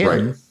mattered to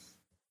him, right.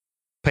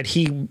 But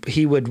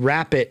he would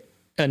wrap it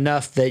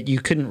enough that you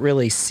couldn't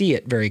really see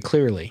it very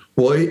clearly.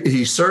 Well,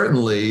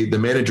 the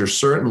manager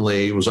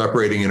certainly was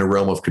operating in a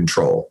realm of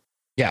control.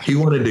 Yeah. He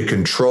wanted to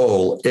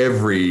control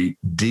every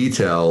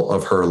detail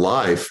of her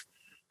life,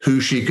 who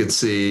she could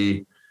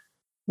see,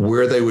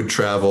 where they would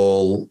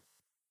travel,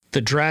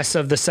 the dress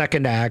of the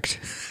second act.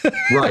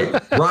 Right.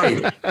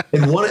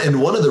 And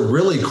one of the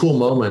really cool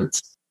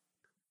moments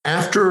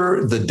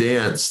after the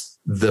dance,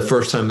 the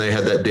first time they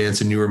had that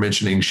dance, and you were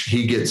mentioning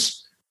he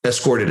gets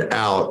escorted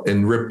out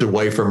and ripped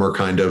away from her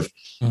kind of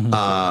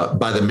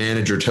by the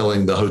manager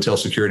telling the hotel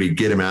security,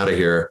 get him out of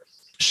here.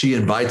 She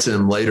invites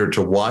him later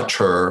to watch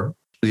her.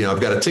 You know,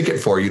 I've got a ticket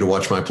for you to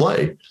watch my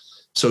play.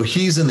 So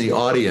he's in the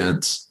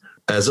audience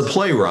as a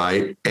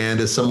playwright and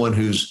as someone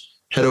who's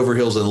head over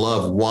heels in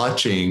love,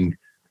 watching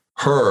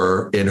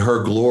her in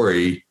her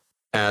glory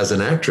as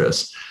an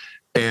actress.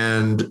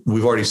 And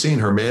we've already seen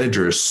her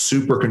manager is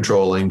super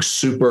controlling,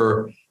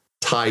 super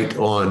tight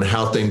on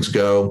how things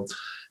go.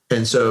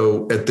 And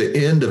so at the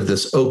end of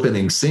this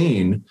opening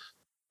scene,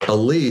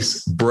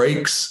 Elise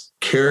breaks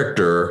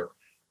character,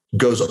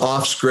 goes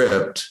off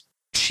script.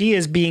 She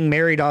is being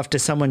married off to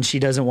someone she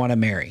doesn't want to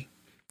marry.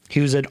 He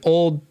was an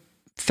old,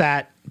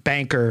 fat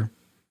banker.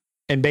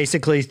 And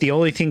basically the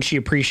only thing she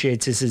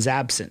appreciates is his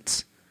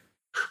absence.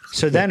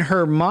 So then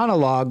her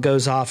monologue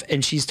goes off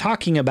and she's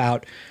talking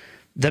about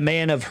the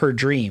man of her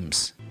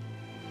dreams.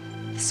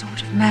 The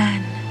sort of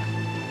man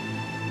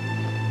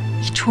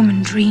each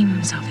woman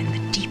dreams of in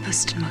the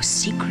deepest and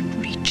most secret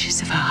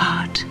reaches of her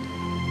heart.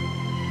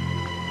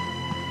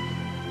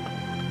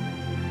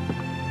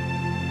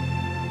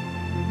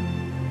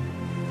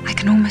 I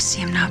can almost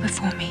see him now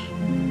before me.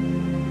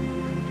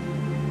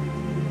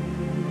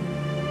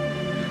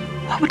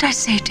 What would I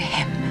say to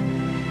him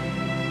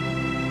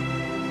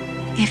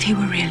if he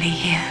were really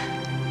here?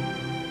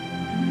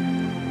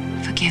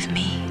 Forgive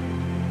me.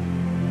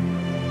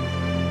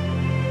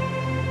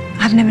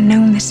 I've never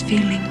known this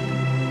feeling.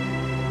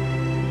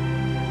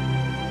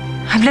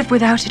 I've lived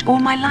without it all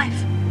my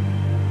life.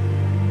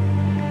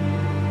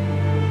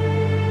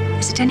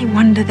 Is it any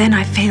wonder then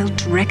I failed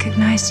to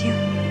recognize you?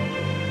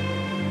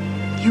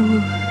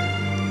 You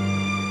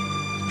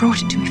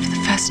brought it to me for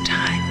the first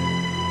time.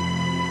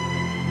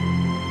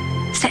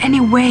 Is there any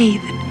way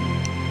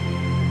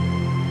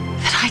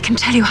that I can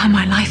tell you how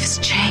my life has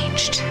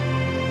changed?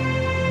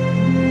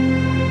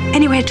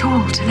 Any way at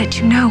all to let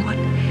you know what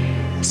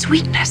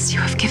sweetness you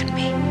have given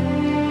me?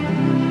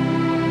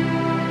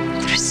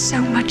 There is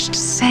so much to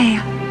say.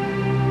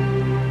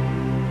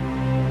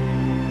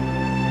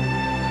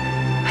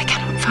 I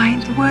cannot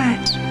find the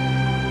words,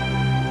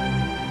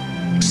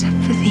 except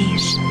for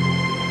these.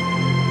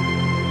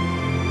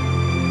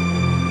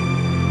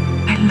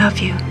 I love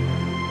you.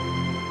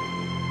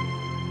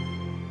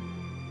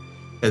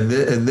 And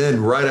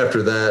then right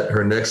after that,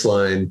 her next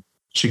line,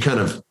 she kind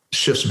of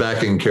shifts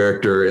back in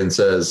character and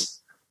says,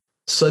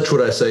 "Such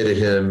would I say to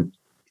him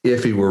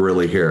if he were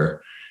really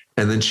here."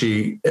 And then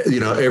she,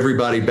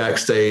 everybody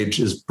backstage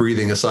is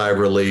breathing a sigh of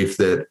relief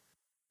that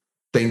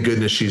thank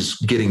goodness she's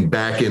getting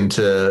back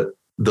into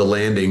the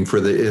landing for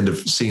the end of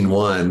scene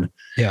one.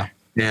 Yeah.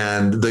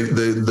 And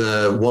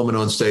the woman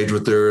on stage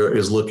with her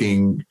is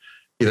looking,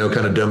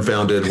 kind of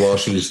dumbfounded while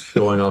she's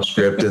going off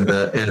script, and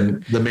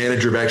the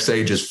manager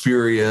backstage is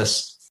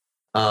furious.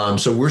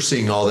 So we're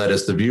seeing all that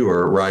as the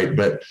viewer, right?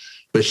 But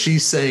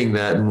she's saying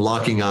that and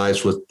locking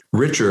eyes with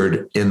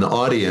Richard in the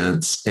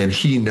audience, and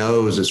he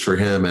knows it's for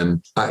him.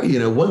 And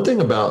one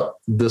thing about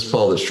this,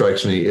 Paul, that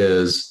strikes me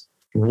is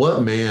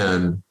what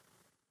man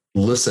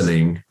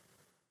listening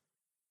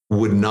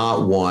would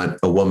not want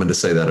a woman to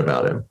say that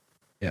about him?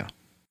 Yeah.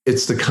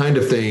 It's the kind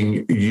of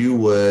thing you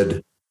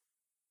would,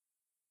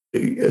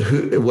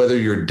 whether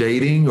you're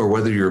dating or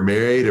whether you're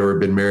married or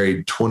been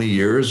married 20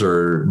 years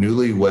or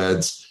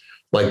newlyweds,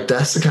 like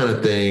that's the kind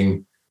of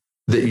thing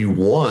that you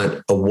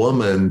want a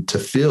woman to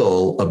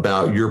feel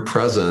about your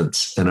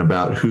presence and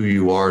about who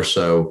you are.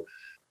 So,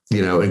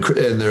 and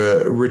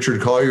the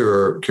Richard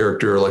Collier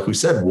character, like we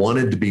said,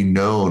 wanted to be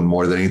known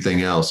more than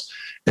anything else.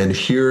 And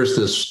here's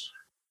this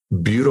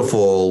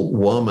beautiful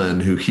woman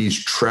who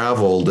he's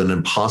traveled an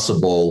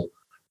impossible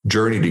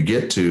journey to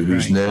get to,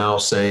 who's right. now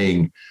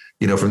saying,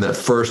 from that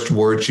first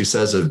word she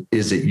says of,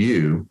 "Is it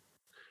you?"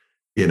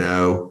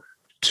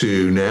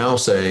 To now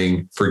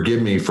saying,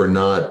 "Forgive me for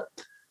not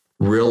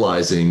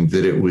realizing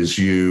that it was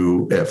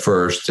you at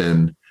first."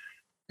 And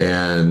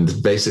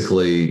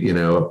basically,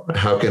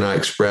 how can I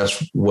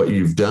express what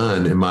you've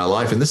done in my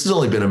life? And this has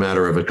only been a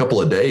matter of a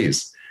couple of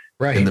days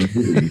Right. in the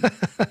movie.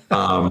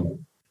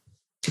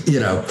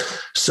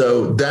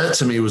 So that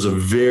to me was a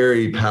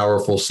very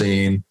powerful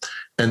scene.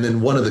 And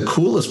then one of the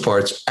coolest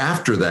parts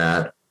after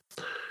that,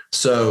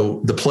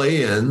 so the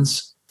play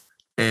ends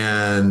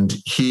and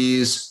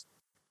he's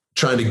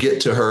trying to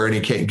get to her and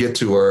he can't get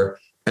to her.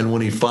 And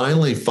when he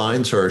finally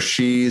finds her,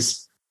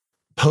 she's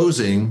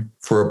posing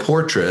for a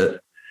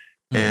portrait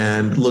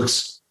and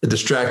looks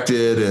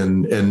distracted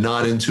and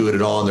not into it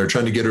at all. And they're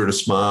trying to get her to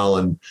smile.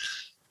 And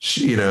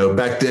she,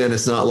 back then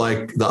it's not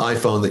like the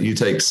iPhone that you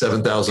take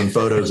 7,000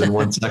 photos in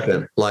 1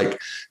 second.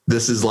 Like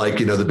this is like,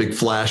 the big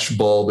flash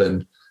bulb,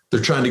 and they're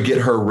trying to get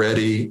her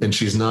ready and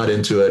she's not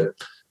into it.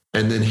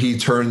 And then he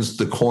turns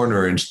the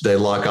corner and they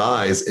lock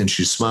eyes and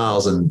she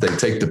smiles and they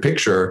take the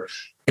picture.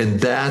 And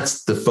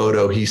that's the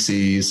photo he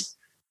sees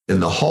in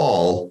the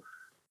hall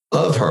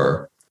of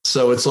her.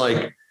 So it's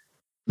like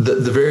the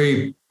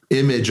very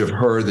image of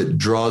her that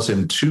draws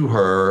him to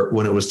her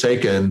when it was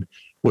taken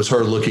was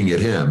her looking at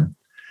him.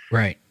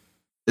 Right.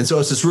 And so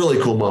it's this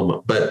really cool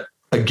moment. But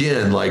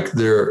again, like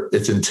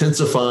it's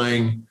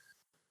intensifying.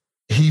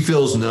 He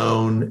feels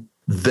known.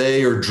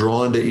 They are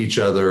drawn to each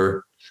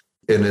other.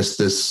 And it's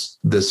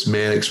this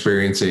man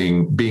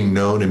experiencing being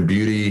known in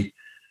beauty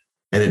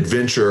and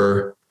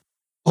adventure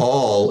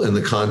all in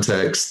the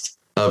context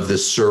of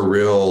this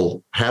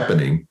surreal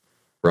happening,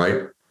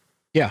 right?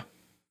 Yeah.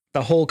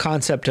 The whole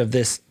concept of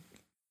this,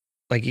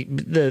 like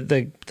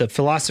the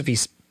philosophy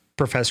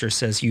professor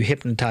says, you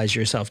hypnotize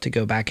yourself to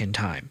go back in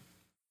time.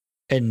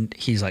 And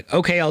he's like,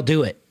 okay, I'll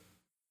do it.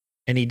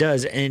 And he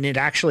does. And it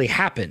actually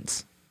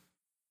happens.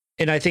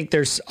 And I think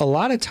there's a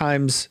lot of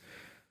times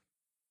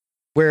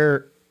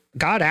where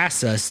God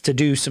asks us to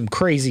do some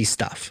crazy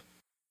stuff.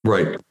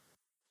 Right.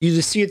 You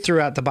just see it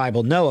throughout the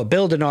Bible. Noah,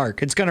 build an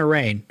ark. It's going to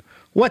rain.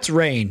 What's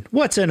rain?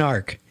 What's an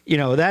ark? You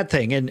know, that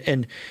thing.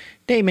 And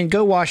Naaman,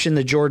 go wash in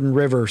the Jordan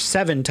River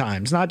 7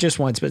 times, not just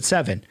once, but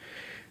 7.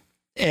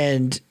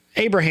 And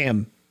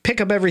Abraham,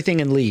 pick up everything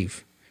and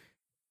leave.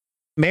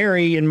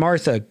 Mary and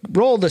Martha,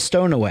 roll the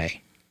stone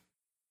away.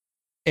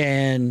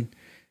 And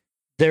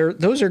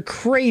those are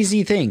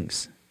crazy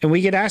things. And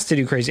we get asked to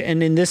do crazy.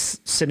 And in this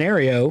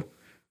scenario,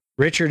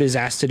 Richard is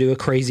asked to do a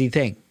crazy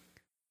thing.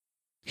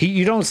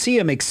 You don't see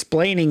him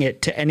explaining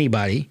it to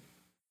anybody.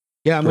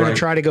 Yeah, I'm going to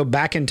try to go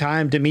back in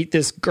time to meet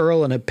this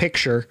girl in a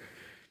picture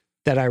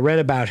that I read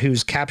about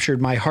who's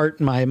captured my heart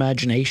and my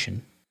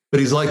imagination.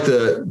 But he's like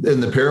in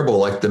the parable,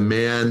 like the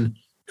man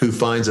who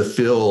finds a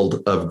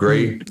field of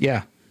great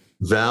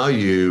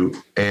value,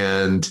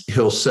 and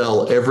he'll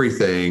sell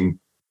everything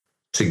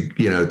to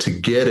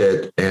get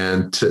it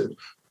and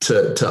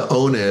to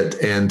own it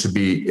and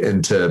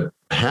to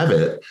have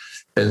it.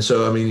 And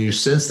so, I mean, you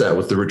sense that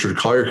with the Richard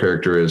Collier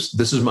character is,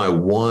 this is my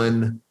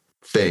one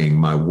thing,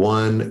 my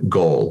one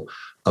goal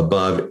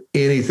above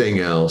anything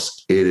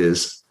else. It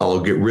is, I'll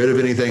get rid of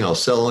anything. I'll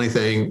sell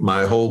anything.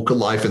 My whole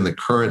life in the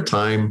current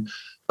time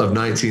of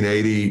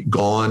 1980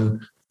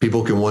 gone.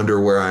 People can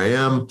wonder where I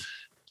am,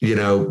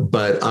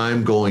 but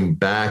I'm going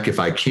back if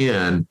I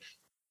can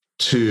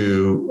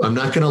I'm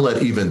not going to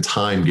let even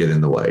time get in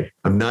the way.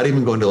 I'm not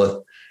even going to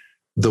let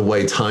the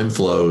way time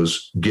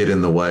flows get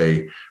in the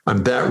way.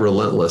 I'm that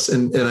relentless.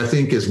 And I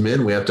think as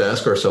men, we have to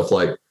ask ourselves,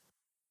 like,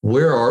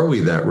 where are we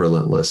that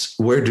relentless?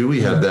 Where do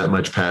we have that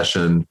much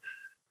passion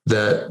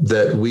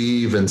that we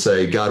even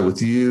say, God,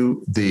 with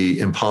you, the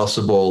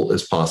impossible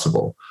is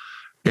possible.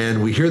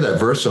 And we hear that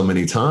verse so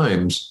many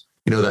times,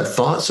 that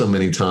thought so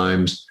many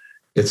times.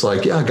 It's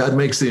like, yeah, God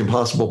makes the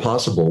impossible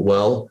possible.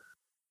 Well,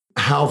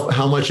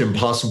 how much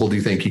impossible do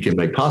you think he can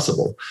make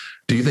possible?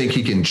 Do you think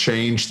he can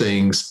change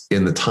things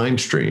in the time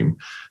stream?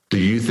 Do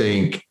you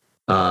think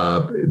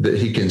that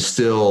he can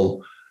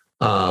still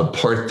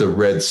part the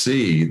Red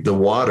Sea, the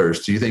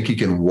waters? Do you think he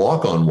can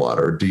walk on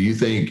water? Do you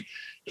think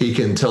he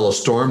can tell a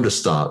storm to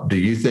stop? Do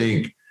you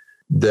think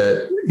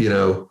that,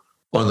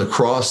 on the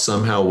cross,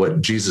 somehow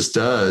what Jesus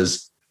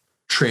does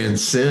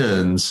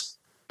transcends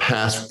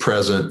past,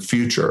 present,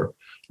 future?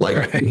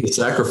 Like the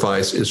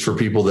sacrifice is for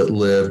people that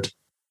lived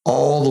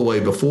all the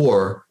way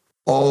before,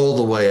 all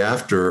the way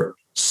after.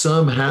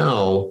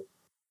 Somehow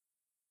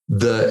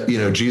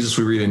Jesus,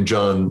 we read in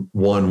John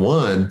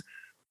 1:1,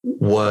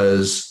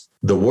 was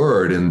the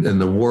Word,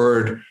 and the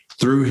Word,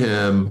 through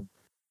him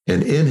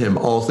and in him,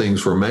 all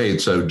things were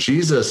made. So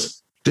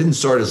Jesus didn't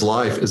start his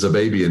life as a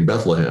baby in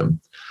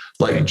Bethlehem.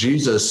 Like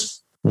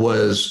Jesus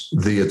was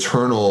the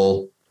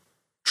eternal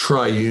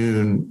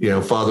triune,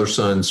 Father,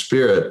 Son,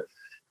 Spirit.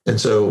 And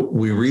so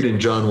we read in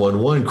John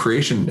 1:1,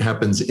 creation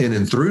happens in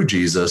and through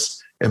Jesus,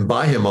 and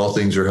by him all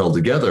things are held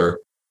together.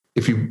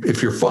 If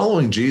you're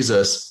following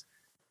Jesus,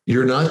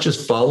 you're not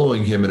just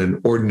following him in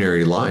an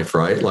ordinary life,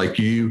 right? Like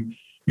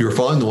you're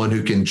following the one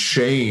who can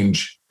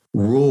change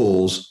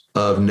rules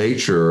of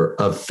nature,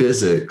 of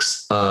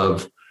physics,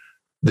 of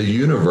the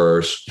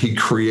universe. He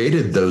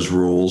created those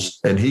rules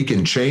and he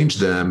can change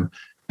them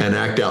and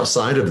act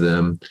outside of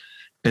them.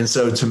 And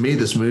so to me,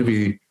 this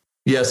movie,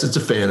 yes, it's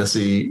a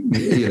fantasy,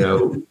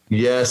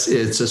 yes,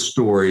 it's a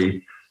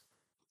story,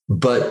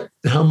 but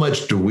how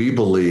much do we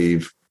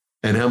believe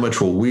and how much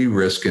will we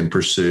risk and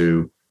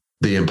pursue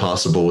the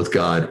impossible with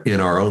God in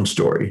our own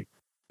story?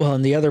 Well,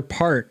 and the other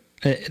part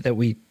that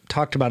we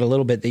talked about a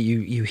little bit that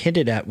you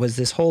hinted at was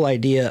this whole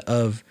idea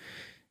of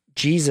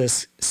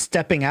Jesus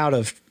stepping out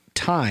of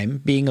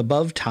time, being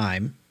above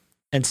time,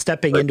 and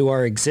stepping into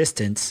our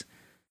existence.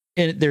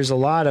 And there's a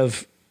lot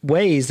of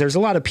ways. There's a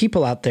lot of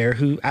people out there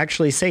who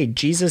actually say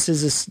Jesus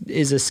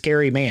is a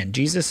scary man.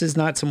 Jesus is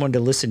not someone to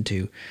listen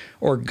to,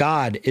 or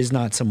God is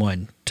not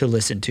someone to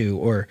listen to,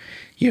 or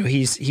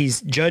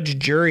he's judge,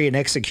 jury, and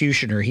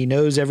executioner. He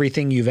knows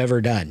everything you've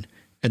ever done,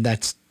 and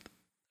that's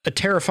a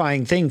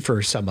terrifying thing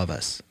for some of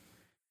us.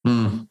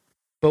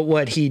 But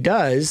what he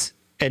does,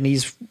 and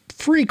he's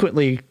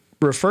frequently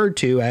referred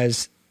to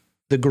as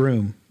the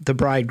groom, the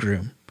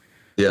bridegroom,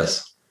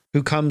 yes,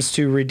 who comes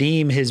to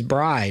redeem his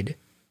bride.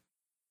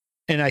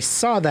 And I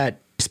saw that,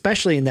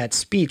 especially in that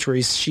speech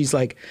where she's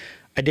like,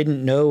 I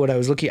didn't know what I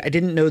was looking at. I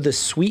didn't know the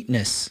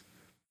sweetness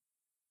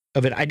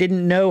of it. I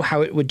didn't know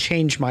how it would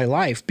change my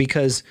life,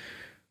 because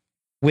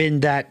when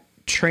that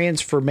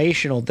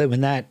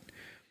when that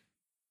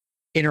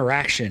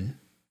interaction,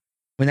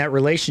 when that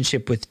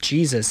relationship with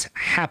Jesus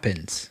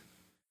happens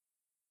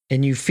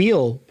and you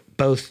feel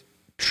both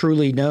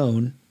truly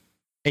known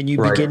and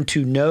you begin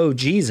to know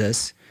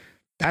Jesus,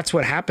 that's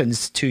what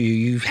happens to you.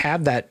 You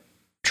have that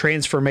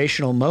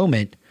transformational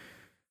moment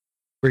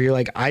where you're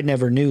like, I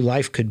never knew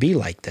life could be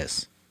like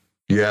this.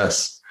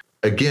 Yes.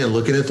 Again,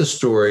 looking at the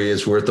story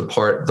as we're at the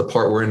part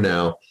we're in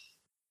now,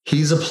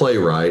 he's a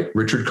playwright.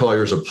 Richard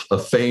Collier's a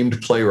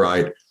famed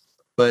playwright,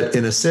 but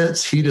in a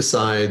sense, he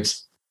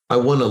decides, I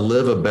want to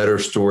live a better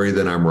story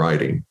than I'm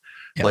writing.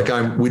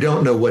 Yep. We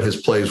don't know what his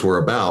plays were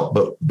about,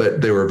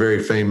 but they were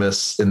very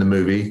famous in the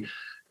movie.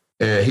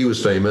 And he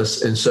was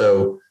famous. And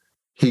so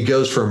he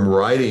goes from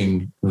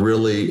writing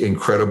really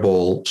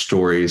incredible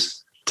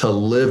stories to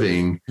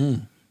living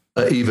an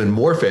even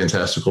more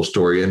fantastical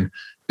story.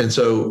 And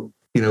so,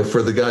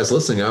 for the guys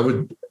listening,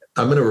 I'm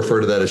going to refer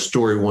to that as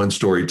story one,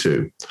 story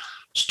two.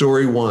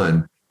 Story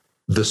one,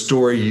 the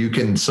story you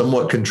can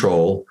somewhat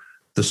control,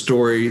 the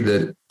story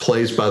that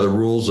plays by the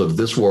rules of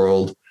this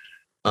world,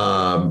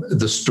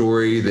 the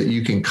story that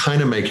you can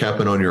kind of make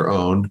happen on your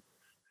own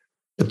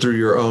through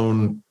your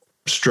own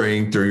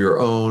strength, through your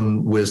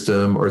own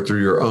wisdom, or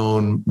through your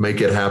own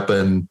make it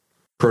happen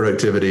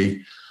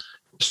productivity.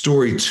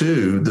 Story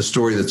two, the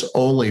story that's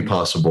only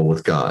possible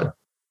with God.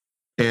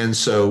 And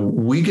so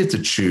we get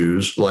to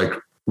choose, like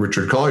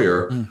Richard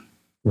Collier,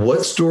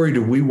 what story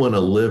do we want to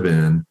live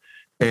in?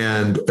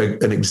 And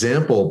an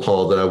example,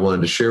 Paul, that I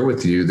wanted to share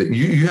with you that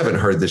you haven't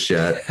heard this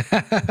yet,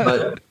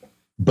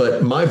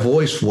 but my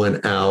voice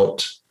went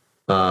out.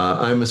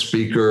 I'm a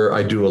speaker.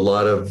 I do a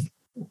lot of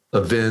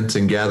events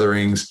and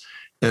gatherings,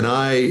 and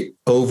I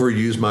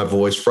overused my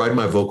voice, fried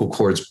my vocal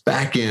cords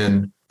back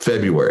in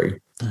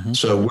February. Mm-hmm.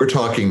 So we're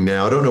talking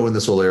now. I don't know when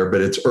this will air,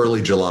 but it's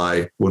early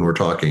July when we're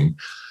talking.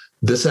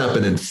 This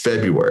happened in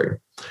February.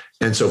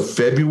 And so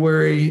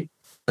February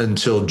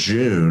until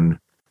June,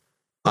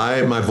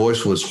 my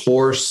voice was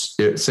hoarse.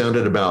 It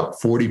sounded about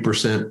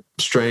 40%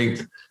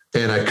 strength,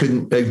 and I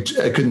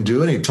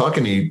couldn't talk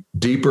any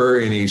deeper,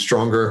 any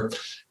stronger.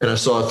 And I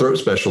saw a throat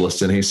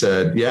specialist, and he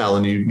said, yeah,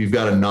 Alan, you've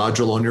got a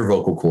nodule on your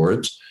vocal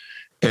cords.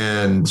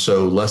 And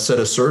so let's set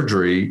a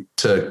surgery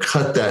to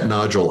cut that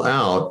nodule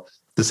out.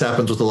 This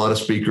happens with a lot of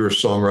speakers,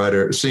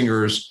 songwriters,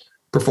 singers,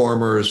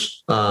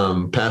 performers,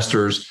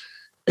 pastors.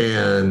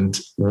 And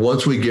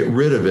once we get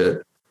rid of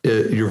it,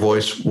 your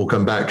voice will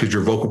come back because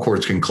your vocal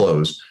cords can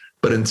close.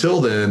 But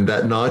until then,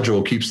 that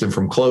nodule keeps them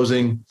from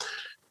closing,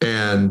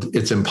 and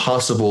it's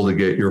impossible to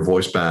get your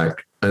voice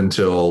back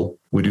until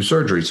we do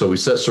surgery. So we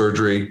set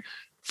surgery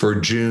for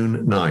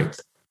June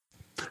 9th.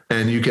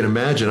 And you can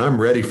imagine I'm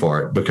ready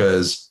for it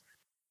because,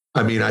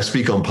 I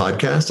speak on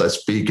podcasts, I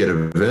speak at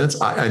events.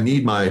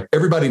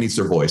 Everybody needs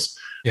their voice,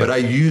 but I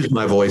use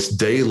my voice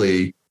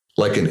daily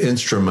like an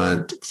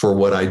instrument for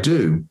what I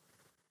do.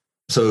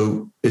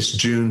 So it's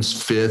June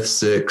 5th,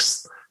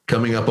 6th,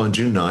 coming up on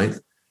June 9th.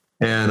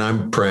 And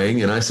I'm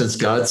praying, and I sense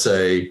God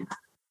say,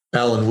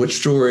 Alan, which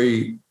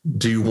story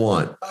do you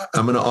want?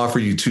 I'm going to offer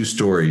you two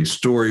stories.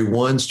 Story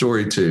one,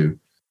 story two.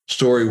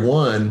 Story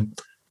one,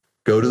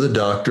 go to the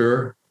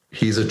doctor.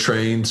 He's a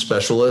trained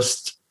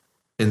specialist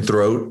in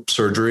throat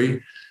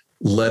surgery.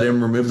 Let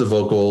him remove the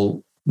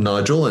vocal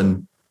nodule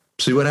and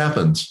see what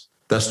happens.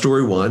 That's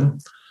story one.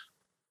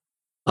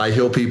 I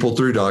heal people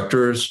through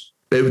doctors.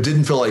 It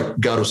didn't feel like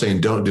God was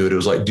saying, don't do it. It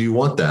was like, do you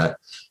want that?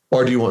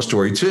 Or do you want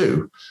story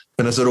two?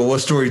 And I said, well,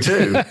 what's story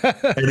two?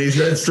 And he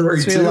said,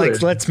 story two.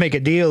 Like, let's make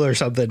a deal or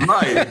something.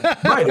 Right.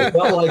 It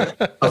felt like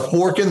a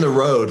fork in the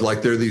road.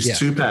 Like there are these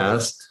two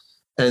paths.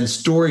 And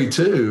story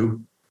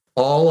two,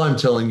 all I'm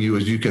telling you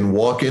is you can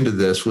walk into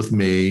this with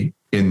me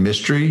in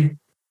mystery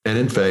and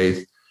in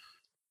faith.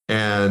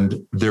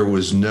 And there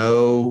was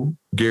no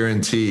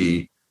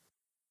guarantee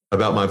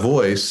about my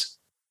voice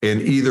in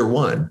either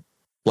one.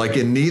 Like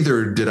in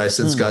neither did I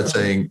sense God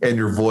saying, and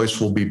your voice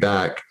will be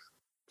back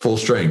full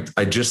strength.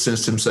 I just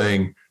sensed him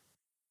saying,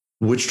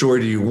 which story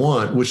do you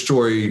want? Which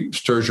story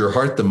stirs your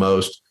heart the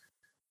most?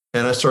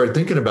 And I started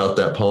thinking about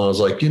that, Paul. I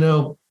was like,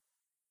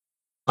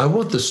 I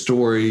want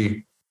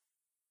story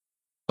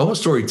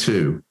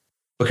two.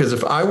 Because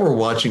if I were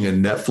watching a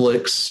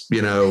Netflix,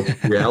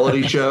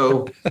 reality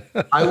show,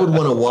 I would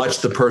want to watch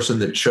the person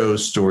that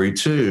chose story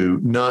two,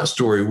 not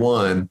story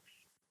one.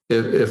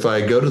 If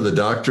I go to the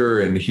doctor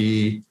and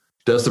he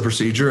does the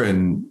procedure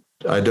and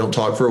I don't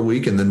talk for a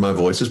week and then my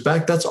voice is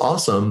back, that's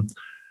awesome.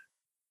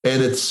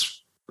 And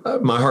it's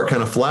my heart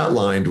kind of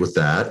flatlined with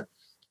that.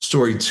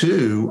 Story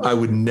two, I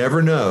would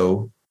never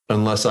know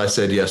unless I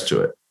said yes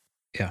to it.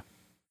 Yeah.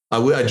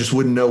 I just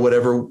wouldn't know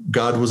whatever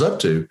God was up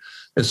to.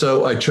 And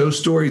so I chose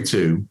story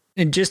two.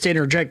 And just to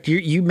interject,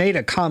 you made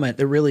a comment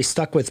that really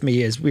stuck with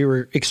me as we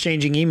were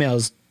exchanging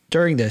emails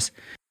during this.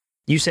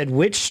 You said,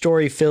 which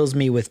story fills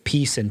me with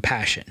peace and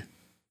passion?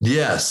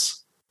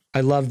 Yes.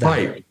 I love that.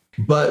 Right.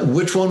 But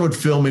which one would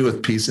fill me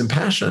with peace and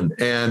passion?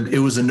 And it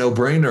was a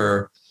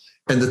no-brainer.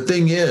 And the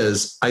thing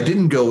is, I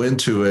didn't go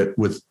into it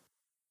with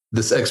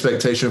this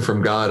expectation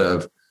from God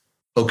of,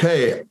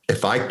 okay,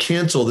 if I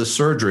cancel this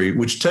surgery,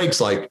 which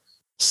takes like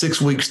 6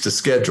 weeks to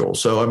schedule.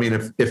 So,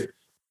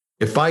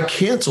 if I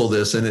cancel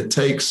this and it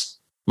takes,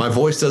 my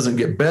voice doesn't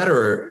get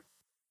better,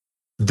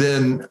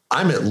 then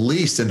I'm at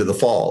least into the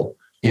fall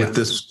with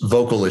this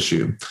vocal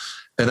issue.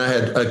 And I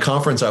had a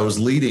conference I was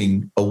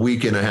leading a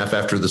week and a half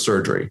after the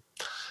surgery.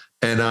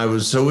 And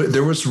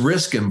there was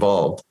risk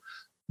involved,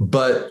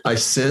 but I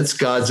sensed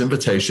God's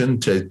invitation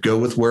to go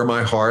with where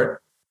my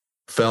heart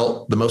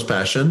felt the most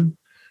passion.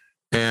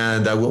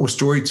 And I went with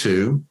story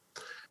 2.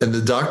 And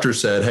the doctor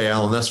said, "Hey,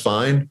 Alan, that's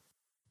fine.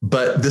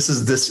 But this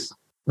is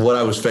what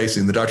I was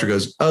facing." The doctor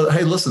goes, "Oh,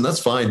 hey, listen, that's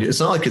fine.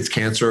 It's not like it's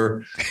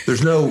cancer.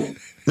 There's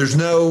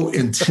no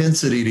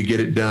intensity to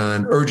get it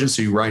done,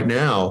 urgency right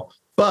now.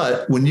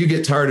 But when you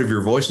get tired of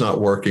your voice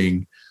not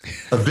working,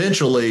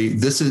 eventually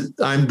this is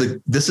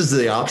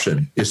the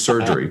option, is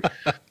surgery.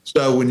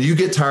 So when you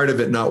get tired of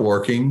it not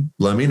working,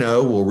 let me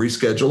know. We'll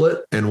reschedule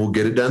it and we'll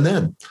get it done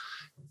then."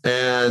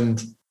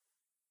 And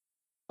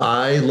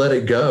I let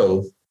it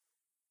go.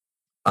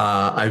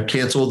 I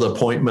canceled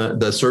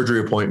the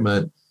surgery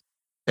appointment.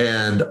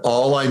 And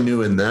all I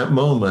knew in that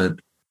moment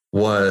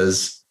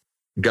was,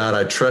 "God,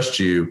 I trust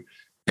you.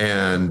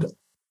 And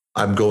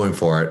I'm going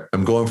for it.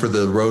 I'm going for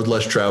the road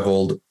less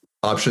traveled,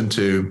 option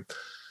 2.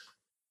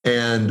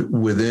 And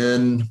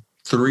within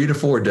 3 to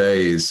 4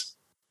 days,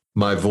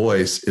 my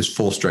voice is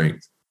full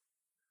strength.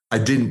 I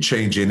didn't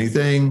change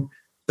anything.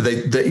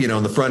 They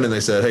on the front end, they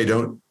said, "Hey,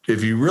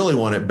 if you really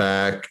want it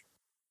back,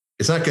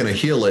 it's not going to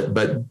heal it,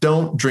 but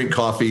don't drink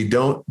coffee.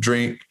 Don't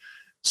drink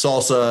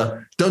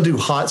salsa. Don't do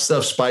hot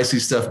stuff, spicy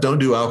stuff. Don't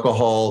do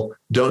alcohol.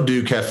 Don't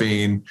do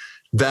caffeine.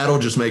 That'll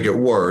just make it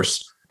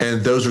worse."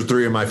 And those are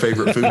 3 of my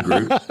favorite food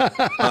groups: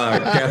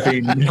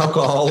 caffeine,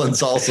 alcohol, and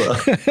salsa.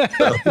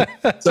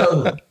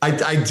 So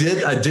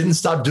I didn't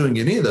stop doing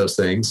any of those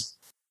things.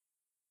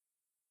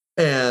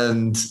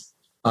 And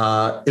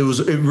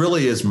it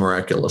really is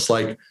miraculous.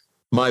 Like,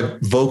 my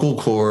vocal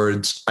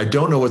cords, I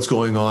don't know what's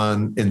going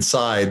on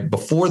inside.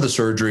 Before the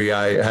surgery,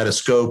 I had a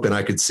scope and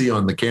I could see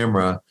on the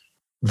camera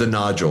the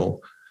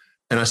nodule.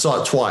 And I saw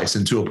it twice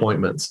in 2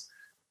 appointments.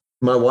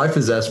 My wife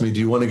has asked me, "Do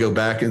you want to go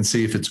back and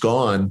see if it's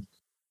gone?"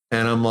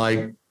 And I'm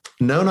like,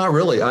 "No, not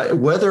really."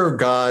 Whether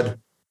God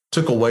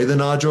took away the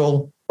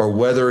nodule or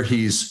whether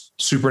he's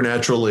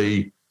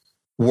supernaturally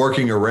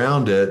working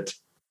around it,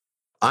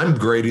 I'm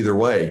great either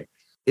way.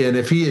 And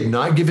if he had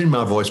not given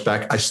my voice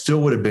back, I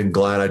still would have been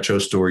glad I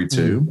chose story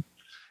 2.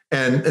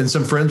 And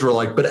some friends were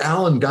like, "But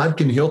Alan, God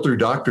can heal through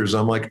doctors."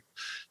 I'm like,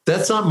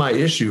 that's not my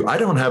issue. I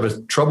don't have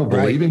a trouble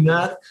believing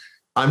that.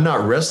 I'm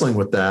not wrestling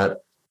with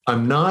that.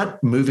 I'm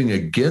not moving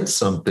against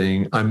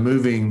something. I'm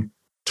moving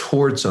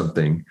towards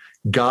something.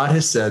 God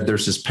has said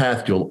there's this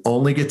path you'll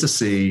only get to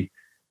see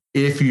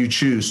if you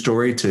choose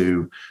story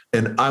 2.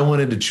 And I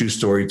wanted to choose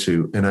story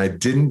 2. And I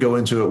didn't go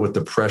into it with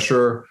the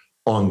pressure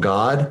on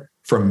God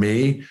from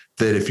me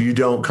that if you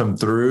don't come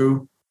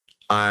through,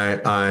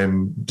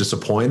 I'm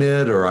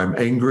disappointed or I'm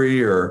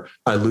angry or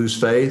I lose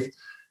faith.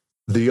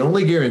 The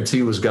only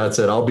guarantee was God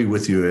said, I'll be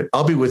with you.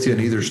 I'll be with you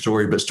in either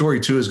story, but story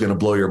 2 is going to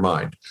blow your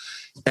mind.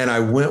 And I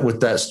went with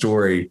that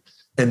story.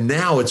 And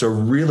now it's a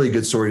really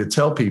good story to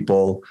tell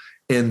people,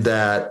 in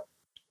that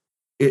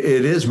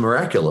it is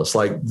miraculous.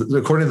 Like,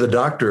 according to the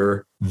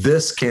doctor,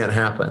 this can't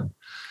happen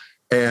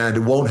and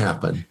it won't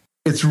happen.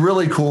 It's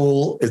really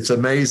cool. It's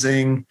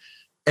amazing.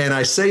 And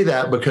I say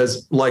that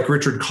because, like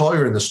Richard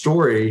Collier in the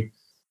story,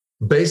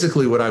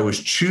 basically what I was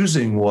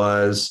choosing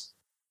was,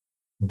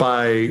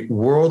 by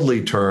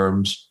worldly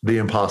terms, the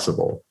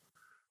impossible.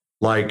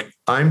 Like,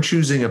 I'm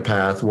choosing a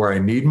path where I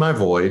need my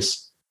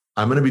voice.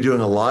 I'm going to be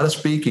doing a lot of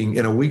speaking.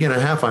 In a week and a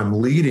half, I'm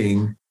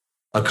leading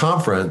a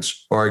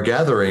conference or a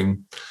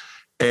gathering.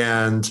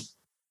 And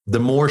the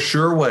more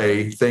sure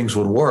way things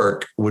would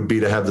work would be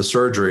to have the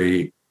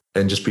surgery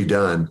and just be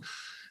done.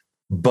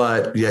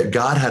 But yet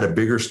God had a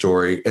bigger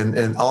story.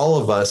 And all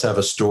of us have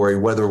a story,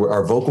 whether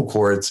our vocal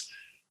cords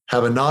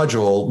have a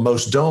nodule.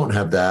 Most don't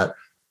have that,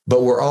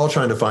 but we're all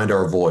trying to find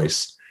our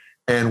voice.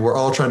 And we're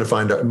all trying to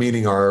find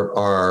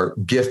our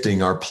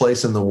gifting, our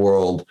place in the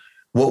world,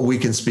 what we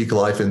can speak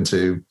life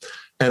into.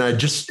 And I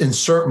just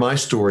insert my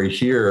story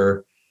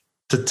here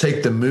to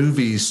take the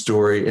movie's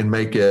story and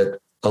make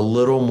it a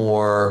little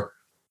more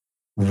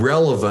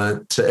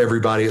relevant to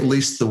everybody, at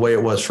least the way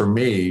it was for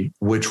me,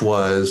 which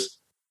was,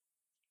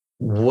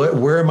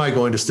 where am I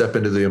going to step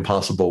into the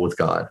impossible with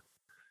God?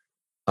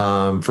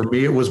 For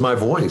me, it was my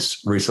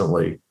voice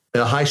recently.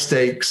 A high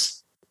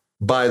stakes,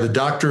 by the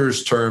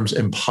doctor's terms,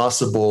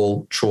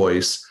 impossible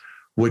choice,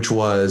 which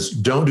was,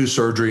 don't do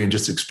surgery and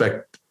just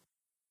expect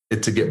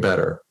it to get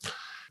better.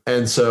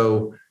 And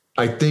so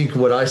I think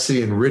what I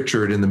see in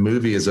Richard in the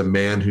movie is a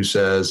man who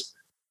says,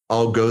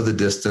 I'll go the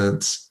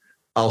distance,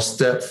 I'll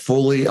step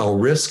fully, I'll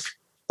risk,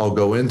 I'll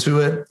go into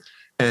it.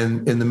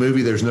 And in the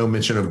movie, there's no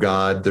mention of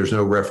God. There's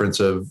no reference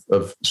of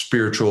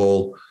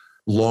spiritual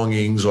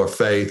longings or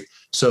faith.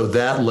 So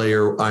that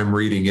layer I'm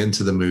reading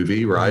into the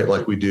movie, right?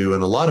 Like we do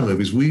in a lot of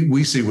movies,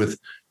 we see with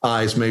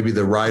eyes maybe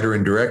the writer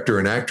and director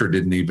and actor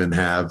didn't even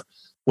have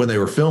when they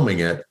were filming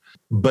it.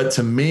 But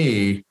to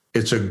me,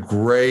 it's a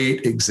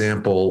great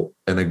example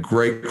and a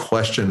great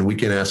question we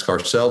can ask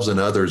ourselves and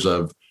others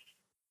of,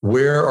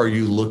 where are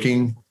you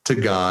looking to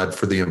God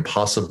for the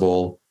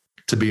impossible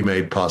to be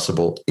made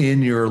possible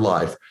in your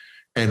life?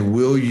 And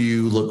will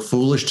you look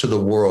foolish to the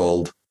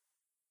world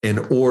in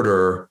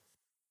order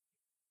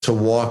to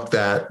walk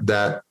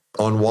that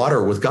on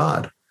water with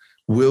God?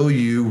 Will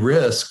you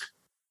risk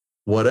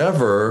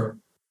whatever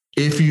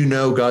if you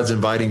know God's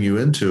inviting you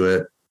into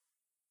it,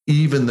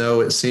 even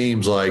though it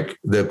seems like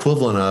the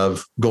equivalent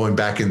of going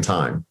back in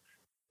time,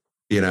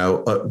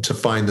 to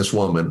find this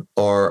woman,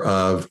 or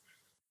of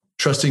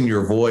trusting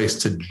your voice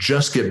to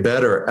just get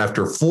better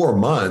after 4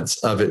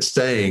 months of it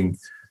staying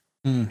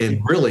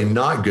in really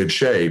not good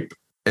shape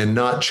and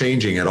not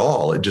changing at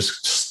all. It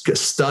just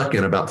gets stuck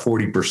in about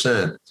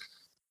 40%.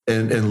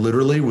 And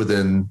literally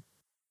within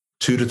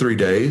 2 to 3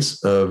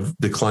 days of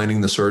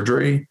declining the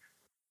surgery,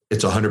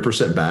 it's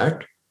 100%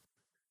 back,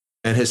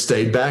 and has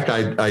stayed back.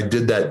 I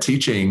did that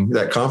teaching,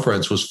 that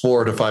conference was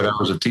 4 to 5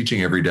 hours of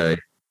teaching every day.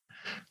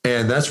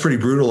 And that's pretty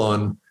brutal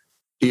on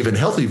even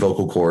healthy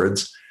vocal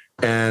cords.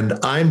 And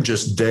I'm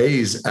just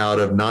days out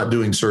of not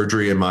doing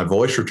surgery and my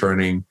voice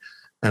returning.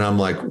 And I'm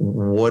like,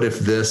 what if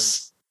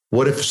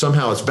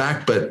somehow it's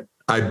back, but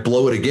I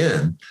blow it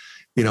again?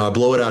 I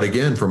blow it out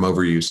again from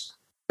overuse.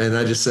 And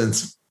I just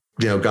sense,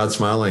 God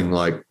smiling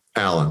like,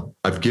 Alan,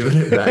 I've given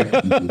it back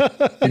to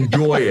you.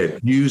 Enjoy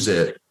it, use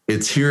it.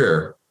 It's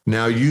here.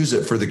 Now use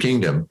it for the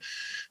kingdom.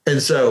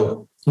 And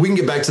so we can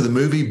get back to the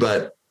movie,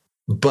 but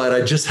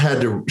I just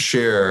had to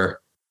share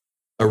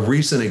a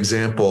recent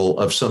example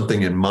of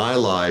something in my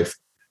life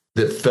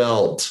that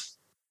felt,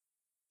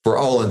 for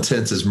all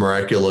intents, as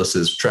miraculous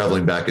as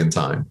traveling back in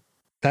time.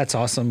 That's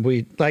awesome.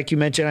 Like you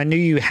mentioned, I knew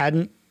you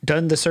hadn't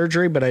done the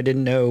surgery, but I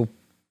didn't know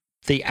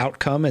the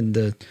outcome and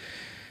the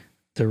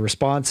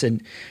response.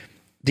 And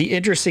the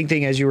interesting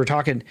thing, as you were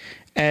talking,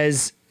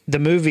 as the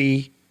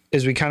movie,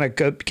 as we kind of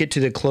get to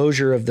the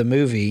closure of the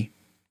movie,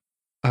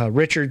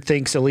 Richard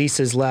thinks Elise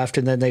has left,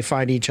 and then they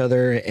find each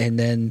other, and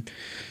then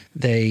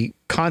they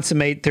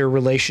consummate their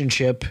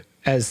relationship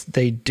as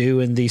they do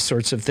in these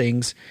sorts of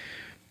things.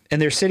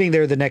 And they're sitting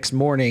there the next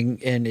morning,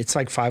 and it's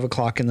like 5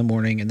 o'clock in the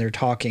morning, and they're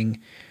talking,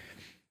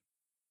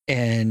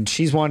 and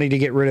she's wanting to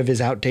get rid of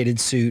his outdated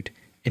suit,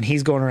 and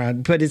he's going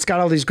around, but it's got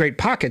all these great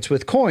pockets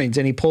with coins,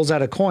 and he pulls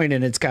out a coin,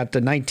 and it's got the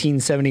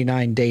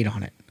 1979 date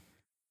on it.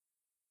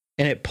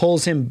 And it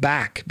pulls him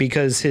back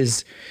because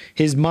his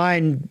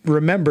mind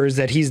remembers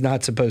that he's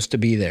not supposed to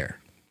be there.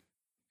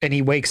 And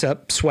he wakes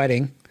up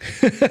sweating,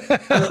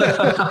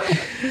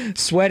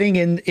 sweating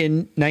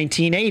in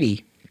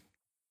 1980.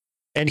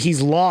 And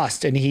he's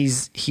lost, and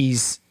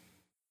he's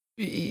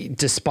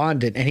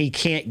despondent, and he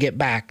can't get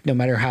back no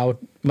matter how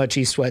much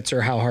he sweats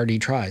or how hard he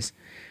tries.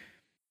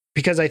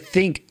 Because I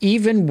think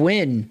even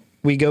when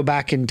we go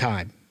back in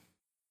time,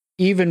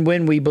 even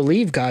when we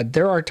believe God,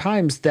 there are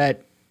times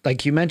that,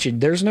 like you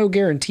mentioned, there's no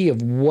guarantee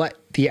of what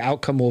the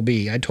outcome will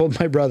be. I told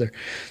my brother,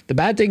 the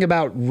bad thing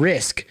about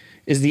risk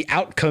is the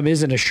outcome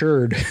isn't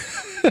assured.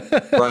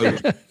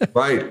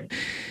 Right.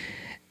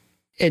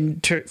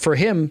 And for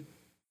him,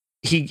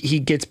 he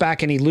gets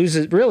back, and he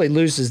really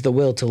loses the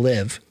will to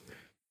live,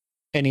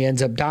 and he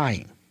ends up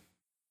dying.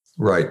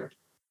 Right.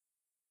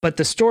 But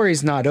the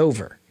story's not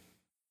over.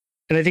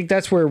 And I think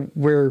that's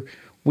where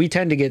we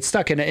tend to get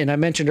stuck. And I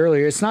mentioned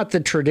earlier, it's not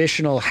the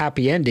traditional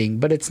happy ending,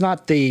 but it's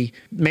not the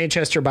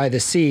Manchester by the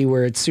Sea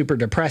where it's super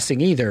depressing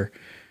either,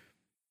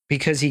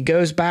 because he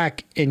goes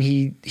back and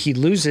he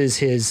loses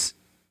his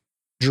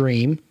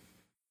dream,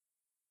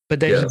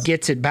 but then he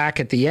gets it back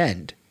at the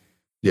end.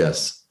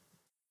 Yes.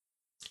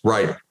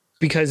 Right.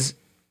 Because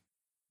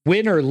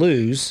win or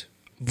lose,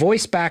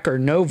 voice back or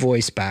no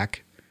voice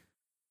back,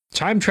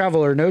 time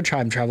travel or no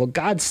time travel,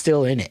 God's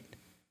still in it.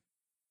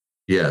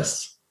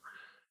 Yes.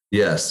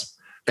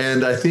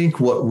 And I think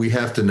what we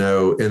have to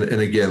know, and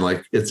again,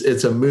 like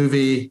it's a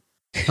movie,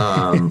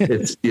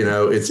 it's,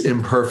 it's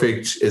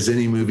imperfect as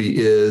any movie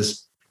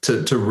is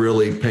to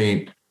really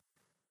paint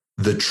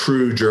the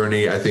true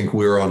journey I think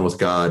we're on with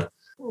God.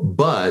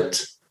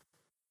 But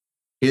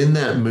in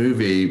that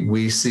movie,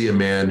 we see a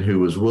man who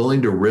was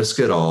willing to risk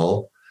it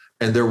all,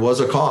 and there was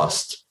a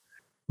cost.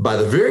 By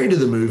the very end of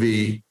the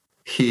movie,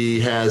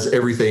 he has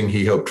everything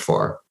he hoped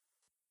for,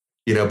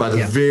 by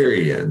the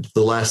very end,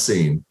 the last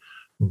scene.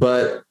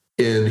 But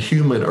in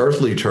human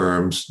earthly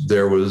terms,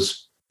 there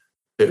was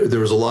a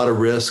lot of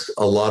risk,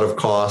 a lot of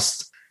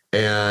cost,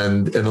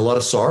 and a lot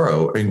of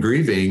sorrow and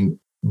grieving,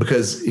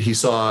 because he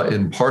saw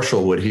in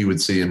partial what he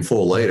would see in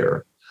full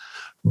later.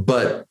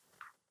 But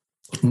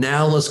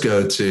now let's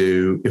go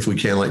to, if we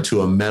can, like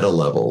to a meta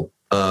level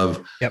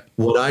of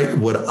what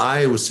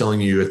I was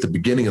telling you at the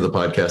beginning of the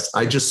podcast.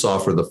 I just saw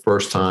for the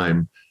first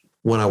time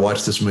when I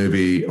watched this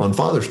movie on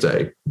Father's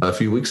Day a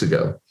few weeks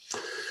ago.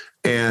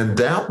 And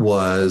that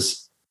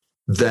was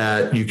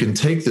that you can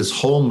take this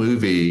whole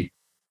movie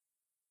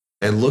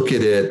and look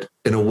at it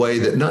in a way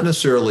that not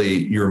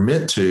necessarily you're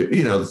meant to,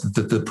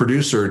 that the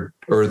producer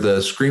or the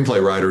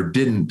screenplay writer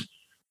didn't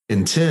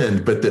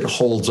intend, but that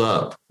holds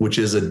up, which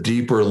is a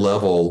deeper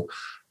level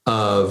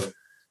of,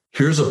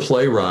 here's a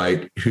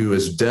playwright who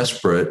is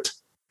desperate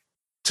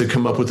to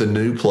come up with a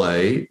new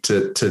play,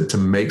 to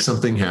make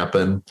something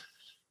happen.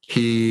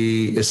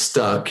 He is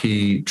stuck.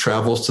 He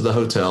travels to the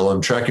hotel.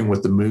 I'm tracking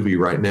with the movie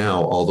right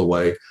now all the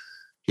way.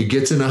 He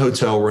gets in a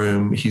hotel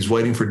room. He's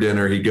waiting for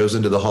dinner. He goes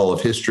into the Hall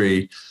of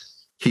History.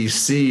 He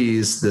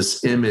sees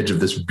this image of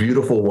this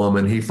beautiful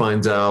woman. He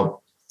finds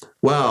out,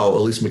 wow,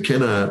 Elise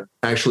McKenna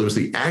actually was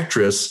the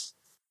actress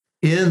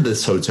in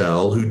this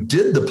hotel who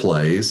did the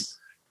plays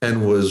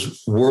and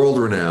was world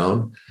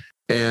renowned.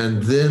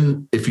 And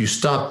then if you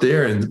stop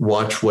there and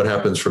watch what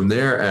happens from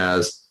there,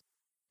 as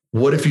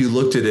what if you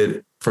looked at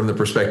it from the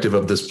perspective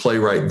of this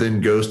playwright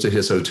then goes to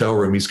his hotel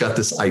room, he's got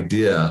this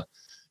idea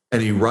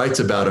and he writes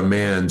about a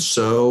man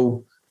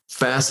so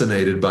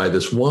fascinated by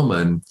this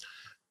woman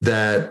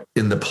that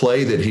in the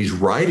play that he's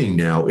writing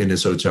now in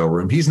his hotel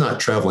room, he's not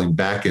traveling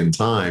back in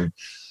time.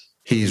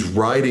 He's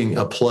writing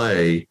a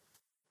play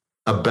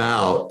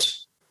about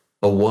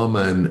a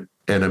woman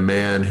and a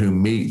man who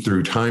meet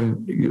through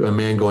time, a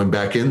man going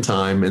back in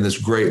time and this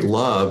great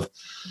love.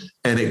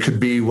 And it could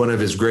be one of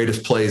his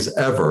greatest plays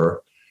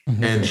ever.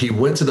 Mm-hmm. And he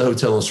went to the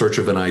hotel in search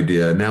of an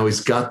idea. Now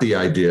he's got the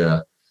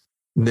idea.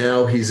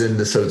 Now he's in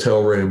this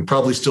hotel room,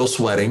 probably still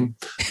sweating,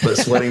 but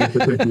sweating at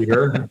the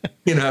computer,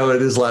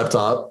 at his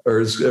laptop or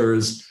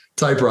his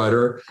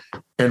typewriter.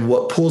 And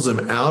what pulls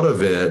him out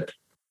of it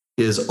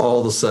is all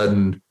of a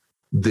sudden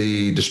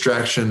the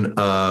distraction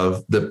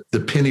of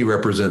the penny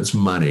represents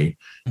money.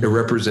 It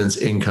represents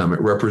income.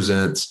 It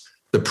represents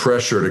the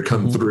pressure to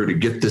come through, to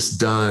get this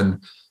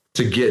done,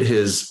 to get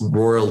his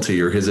royalty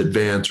or his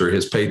advance or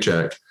his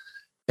paycheck.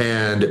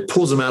 And it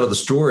pulls him out of the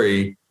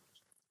story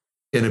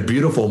in a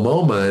beautiful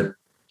moment.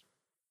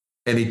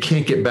 And he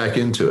can't get back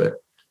into it.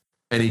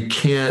 And he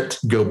can't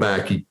go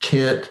back. He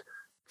can't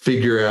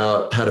figure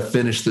out how to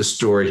finish this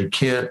story.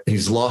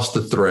 He's lost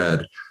the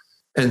thread.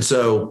 And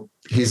so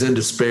he's in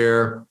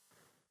despair.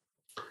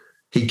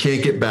 He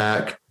can't get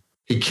back.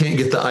 He can't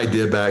get the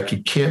idea back.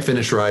 He can't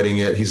finish writing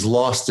it. He's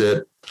lost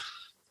it.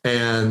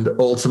 And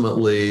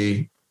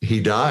ultimately, he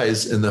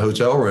dies in the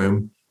hotel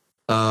room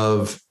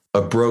of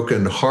a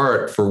broken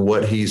heart for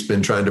what he's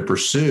been trying to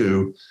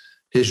pursue,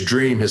 his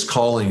dream, his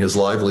calling, his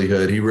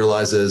livelihood. He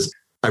realizes,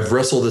 I've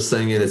wrestled this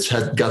thing and it's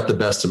got the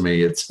best of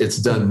me. It's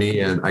done me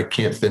and I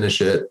can't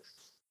finish it.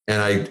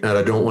 And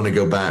I don't want to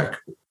go back.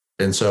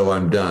 And so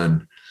I'm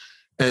done.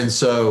 And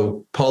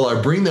so, Paul,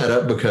 I bring that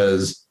up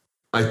because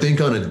I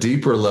think on a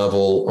deeper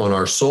level, on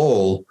our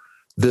soul,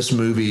 this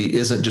movie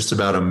isn't just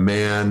about a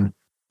man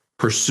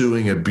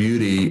pursuing a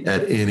beauty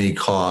at any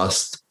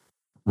cost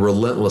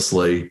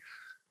relentlessly.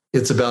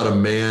 It's about a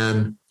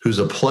man who's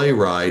a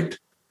playwright.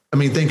 I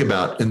mean, think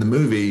about in the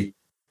movie,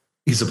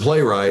 he's a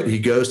playwright. He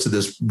goes to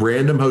this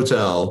random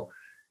hotel.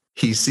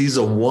 He sees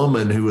a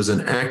woman who was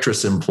an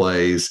actress in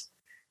plays.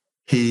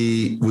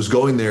 He was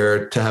going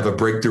there to have a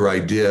breakthrough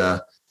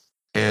idea.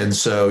 And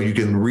so you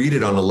can read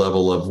it on a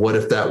level of what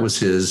if that was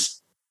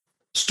his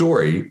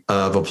story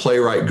of a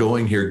playwright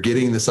going here,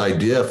 getting this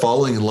idea,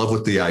 falling in love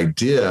with the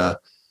idea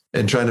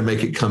and trying to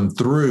make it come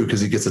through because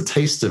he gets a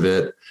taste of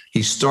it.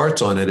 He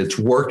starts on it. It's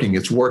working.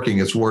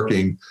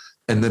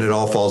 And then it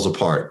all falls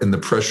apart. And the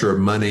pressure of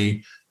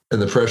money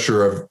and the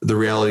pressure of the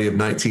reality of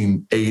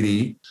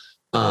 1980,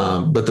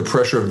 but the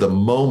pressure of the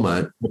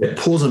moment, it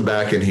pulls him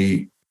back and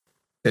he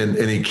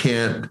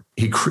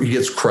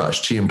gets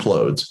crushed. He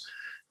implodes.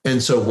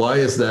 And so why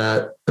is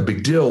that a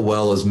big deal?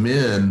 Well, as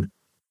men,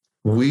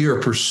 we are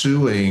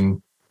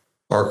pursuing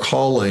our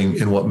calling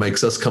and what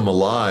makes us come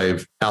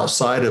alive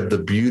outside of the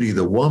beauty of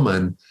the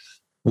woman.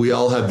 We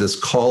all have this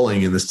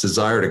calling and this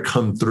desire to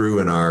come through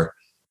in our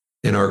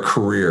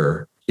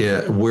career.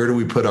 Yeah, where do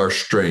we put our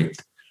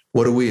strength?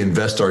 What do we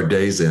invest our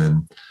days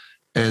in?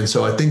 And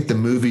so I think the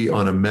movie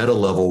on a meta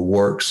level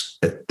works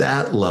at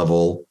that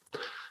level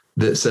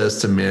that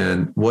says to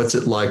men, what's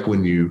it like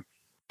when you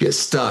get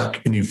stuck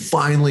and you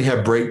finally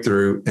have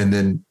breakthrough and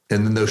then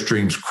those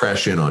dreams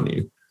crash in on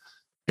you.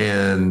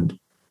 And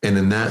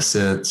in that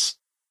sense,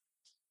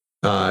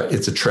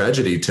 it's a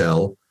tragedy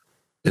tale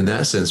in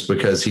that sense,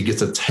 because he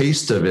gets a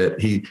taste of it.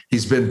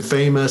 He's been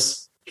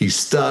famous. He's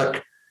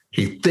stuck.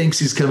 He thinks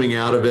he's coming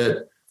out of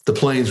it. The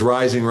plane's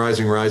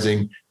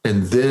rising.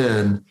 And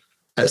then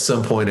at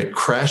some point it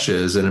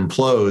crashes and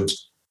implodes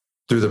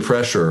through the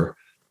pressure.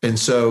 And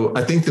so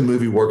I think the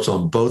movie works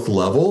on both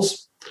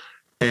levels.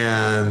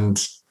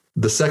 And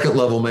the second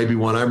level may be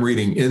one I'm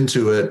reading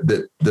into it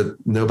that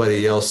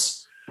nobody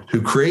else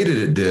who created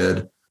it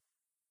did.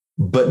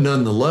 But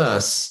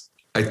nonetheless,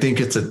 I think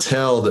it's a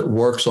tale that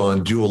works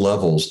on dual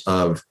levels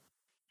of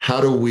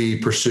how do we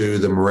pursue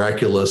the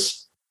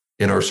miraculous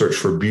in our search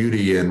for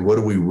beauty, and what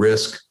do we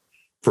risk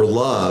for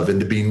love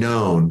and to be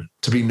known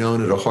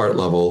at a heart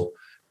level,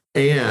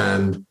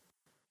 and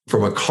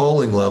from a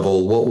calling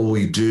level, what will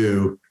we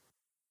do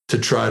to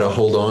try to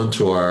hold on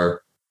to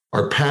our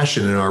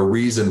passion and our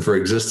reason for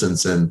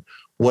existence, and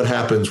what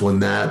happens when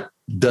that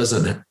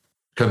doesn't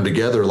come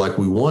together like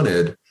we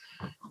wanted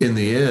in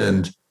the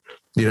end.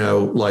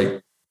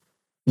 Like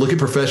look at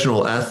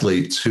professional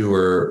athletes who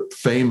are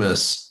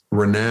famous,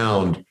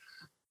 renowned,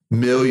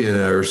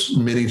 millionaires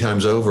many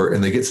times over,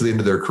 and they get to the end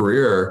of their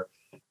career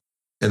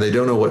and they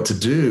don't know what to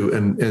do.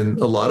 And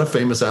a lot of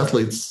famous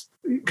athletes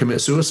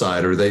commit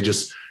suicide, or they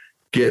just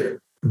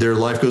their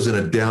life goes in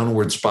a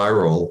downward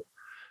spiral.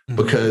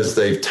 because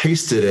they've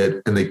tasted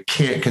it and they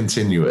can't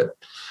continue it.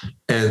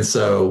 And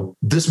so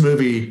this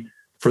movie,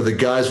 for the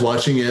guys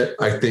watching it,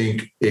 I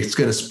think it's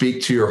going to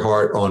speak to your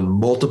heart on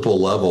multiple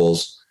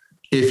levels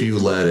if you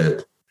let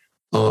it,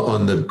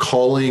 on the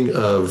calling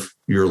of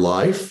your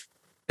life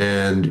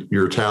and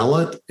your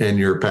talent and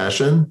your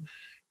passion,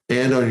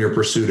 and on your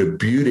pursuit of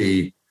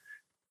beauty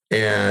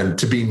and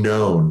to be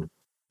known.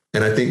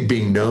 And I think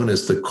being known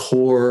is the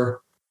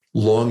core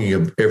longing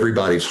of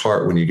everybody's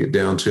heart when you get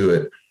down to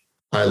it.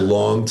 I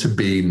long to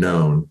be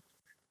known.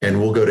 And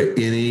we'll go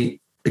to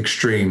any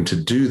extreme to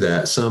do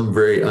that, some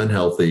very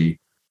unhealthy,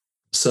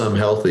 some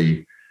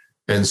healthy.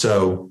 And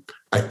so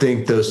I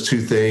think those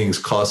two things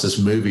cause this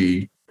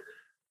movie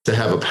to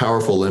have a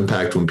powerful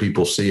impact when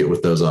people see it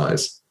with those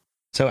eyes.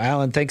 So,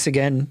 Alan, thanks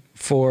again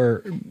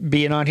for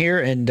being on here.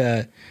 And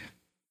I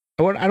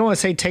don't want to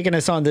say taking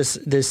us on this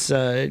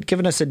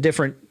giving us a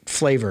different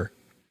flavor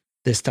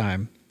this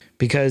time,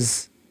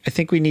 because I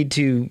think we need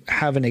to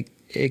have an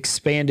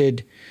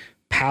expanded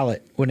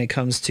palette when it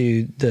comes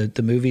to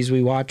the movies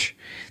we watch.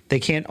 They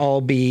can't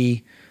all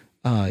be,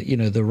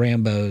 the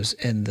Rambos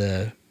and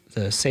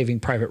the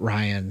Saving Private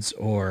Ryans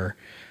or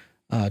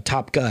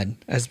Top Gun.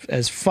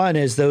 As fun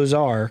as those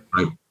are,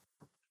 right.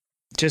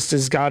 Just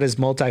as God is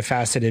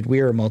multifaceted,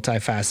 we are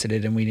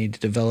multifaceted, and we need to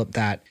develop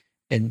that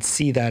and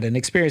see that and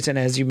experience. And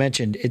as you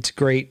mentioned, it's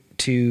great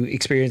to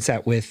experience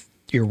that with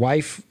your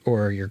wife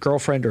or your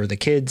girlfriend or the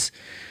kids,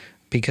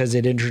 because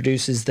it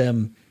introduces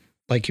them,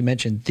 like you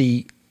mentioned,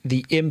 the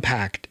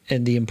impact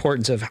and the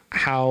importance of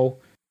how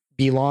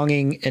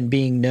belonging and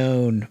being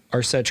known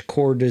are such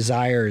core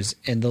desires,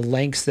 and the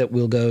lengths that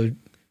we'll go,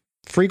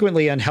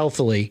 frequently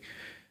unhealthily,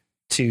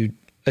 to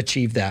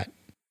achieve that.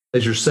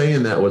 As you're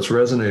saying that, what's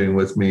resonating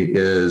with me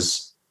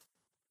is,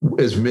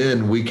 as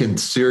men, we can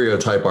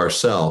stereotype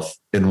ourselves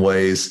in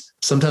ways.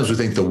 Sometimes we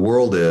think the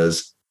world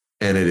is,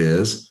 and it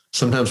is.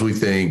 Sometimes we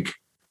think,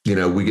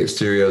 we get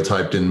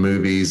stereotyped in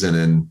movies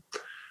and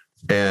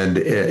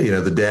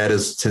the dad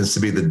tends to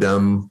be the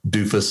dumb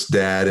doofus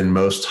dad in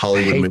most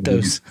Hollywood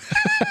movies.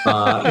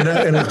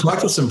 and I've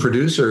talked with some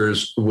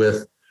producers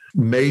with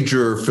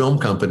major film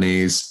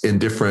companies in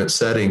different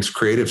settings,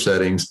 creative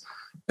settings,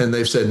 and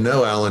they've said,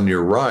 no, Alan,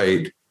 you're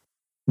right.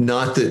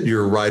 Not that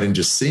you're right in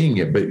just seeing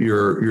it, but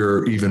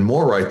you're even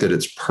more right that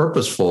it's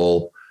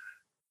purposeful,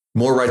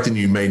 more right than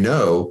you may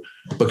know,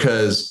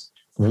 because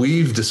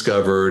we've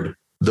discovered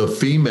the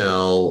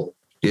female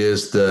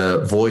is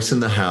the voice in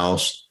the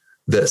house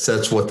that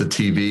sets what the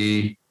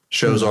TV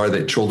shows are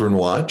that children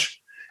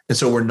watch. And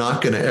so we're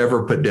not going to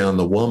ever put down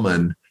the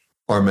woman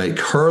or make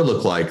her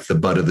look like the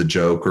butt of the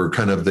joke or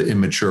kind of the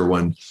immature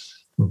one.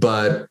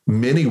 But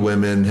many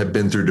women have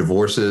been through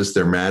divorces.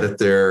 They're mad at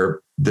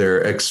their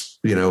ex,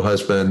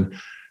 husband.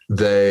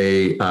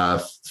 They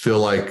feel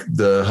like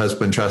the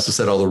husband tries to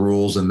set all the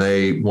rules and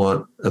they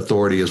want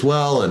authority as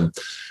well. And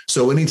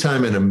so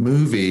anytime in a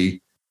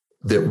movie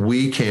that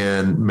we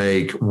can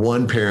make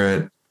one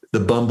parent the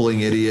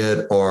bumbling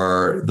idiot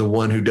or the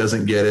one who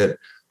doesn't get it,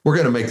 we're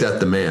going to make that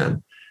the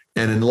man.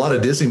 And in a lot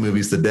of Disney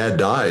movies, the dad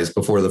dies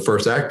before the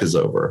first act is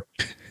over,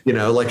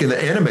 like in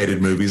the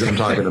animated movies I'm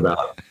talking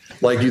about.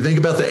 Like you think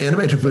about the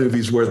animated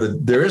movies where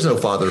there is no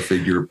father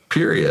figure,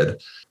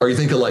 period. Or you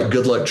think of like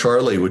Good Luck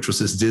Charlie, which was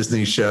this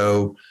Disney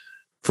show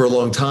for a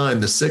long time,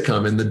 the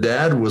sitcom, and the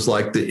dad was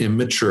like the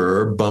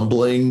immature,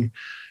 bumbling.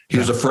 He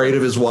was afraid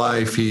of his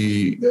wife.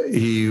 He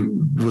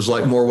was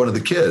like more one of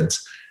the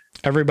kids.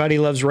 Everybody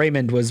Loves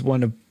Raymond was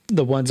one of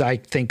the ones I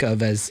think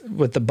of as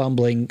with the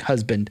bumbling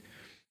husband.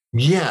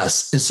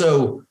 Yes. And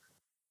so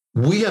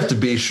we have to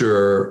be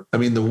sure. I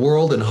mean, the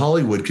world and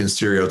Hollywood can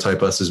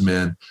stereotype us as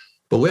men,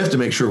 but we have to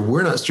make sure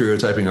we're not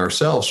stereotyping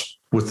ourselves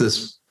with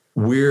this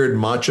weird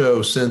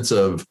macho sense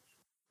of,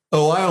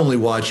 oh, I only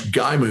watch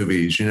guy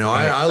movies.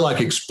 I like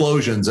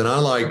explosions and I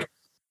like,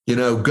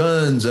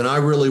 guns, and I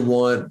really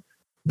want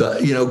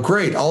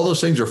great. All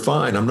those things are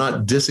fine. I'm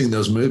not dissing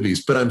those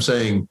movies, but I'm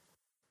saying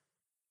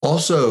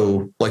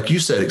also, like you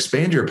said,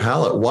 expand your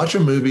palette. Watch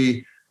a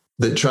movie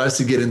that tries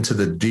to get into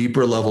the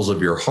deeper levels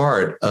of your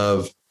heart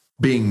of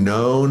being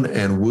known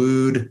and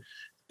wooed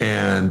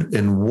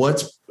and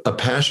what's a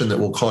passion that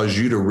will cause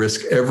you to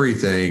risk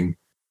everything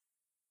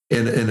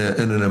in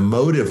an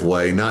emotive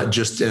way, not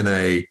just in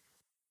a,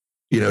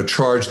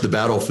 charge the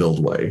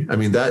battlefield way. I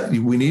mean, that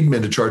we need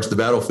men to charge the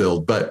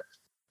battlefield, but,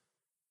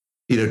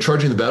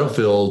 charging the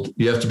battlefield,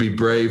 you have to be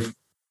brave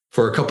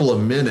for a couple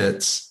of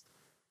minutes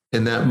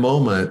in that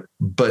moment,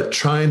 but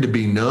trying to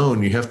be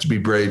known, you have to be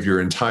brave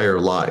your entire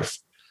life.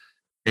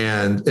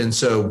 And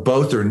so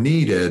both are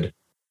needed,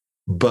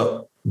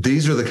 but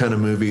these are the kind of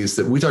movies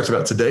that we talked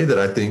about today that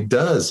I think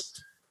does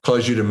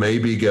cause you to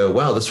maybe go,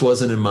 wow, this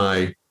wasn't in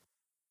my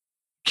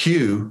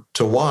queue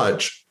to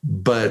watch,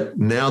 but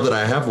now that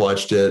I have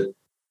watched it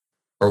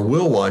or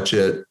will watch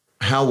it,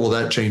 how will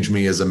that change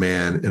me as a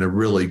man in a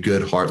really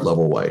good heart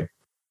level way?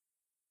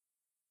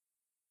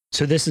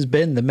 So this has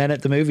been the Men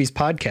at the Movies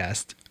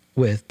podcast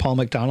with Paul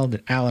McDonald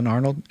and Alan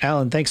Arnold.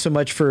 Alan, thanks so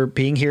much for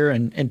being here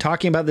and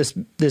talking about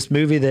this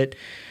movie that,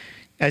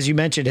 as you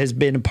mentioned, has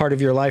been a part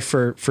of your life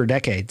for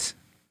decades.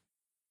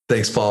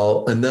 Thanks,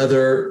 Paul.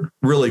 Another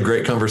really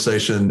great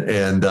conversation.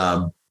 And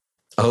I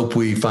hope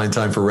we find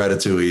time for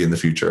Ratatouille in the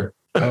future.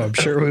 Oh, I'm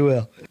sure we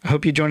will. I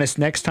hope you join us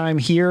next time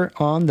here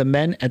on the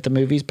Men at the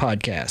Movies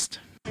podcast.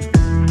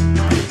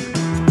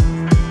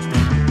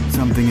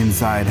 Something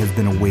inside has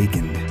been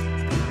awakened.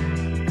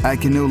 I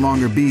can no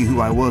longer be who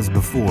I was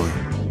before.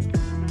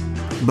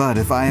 But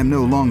if I am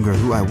no longer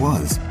who I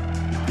was,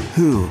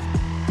 who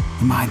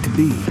am I to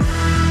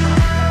be?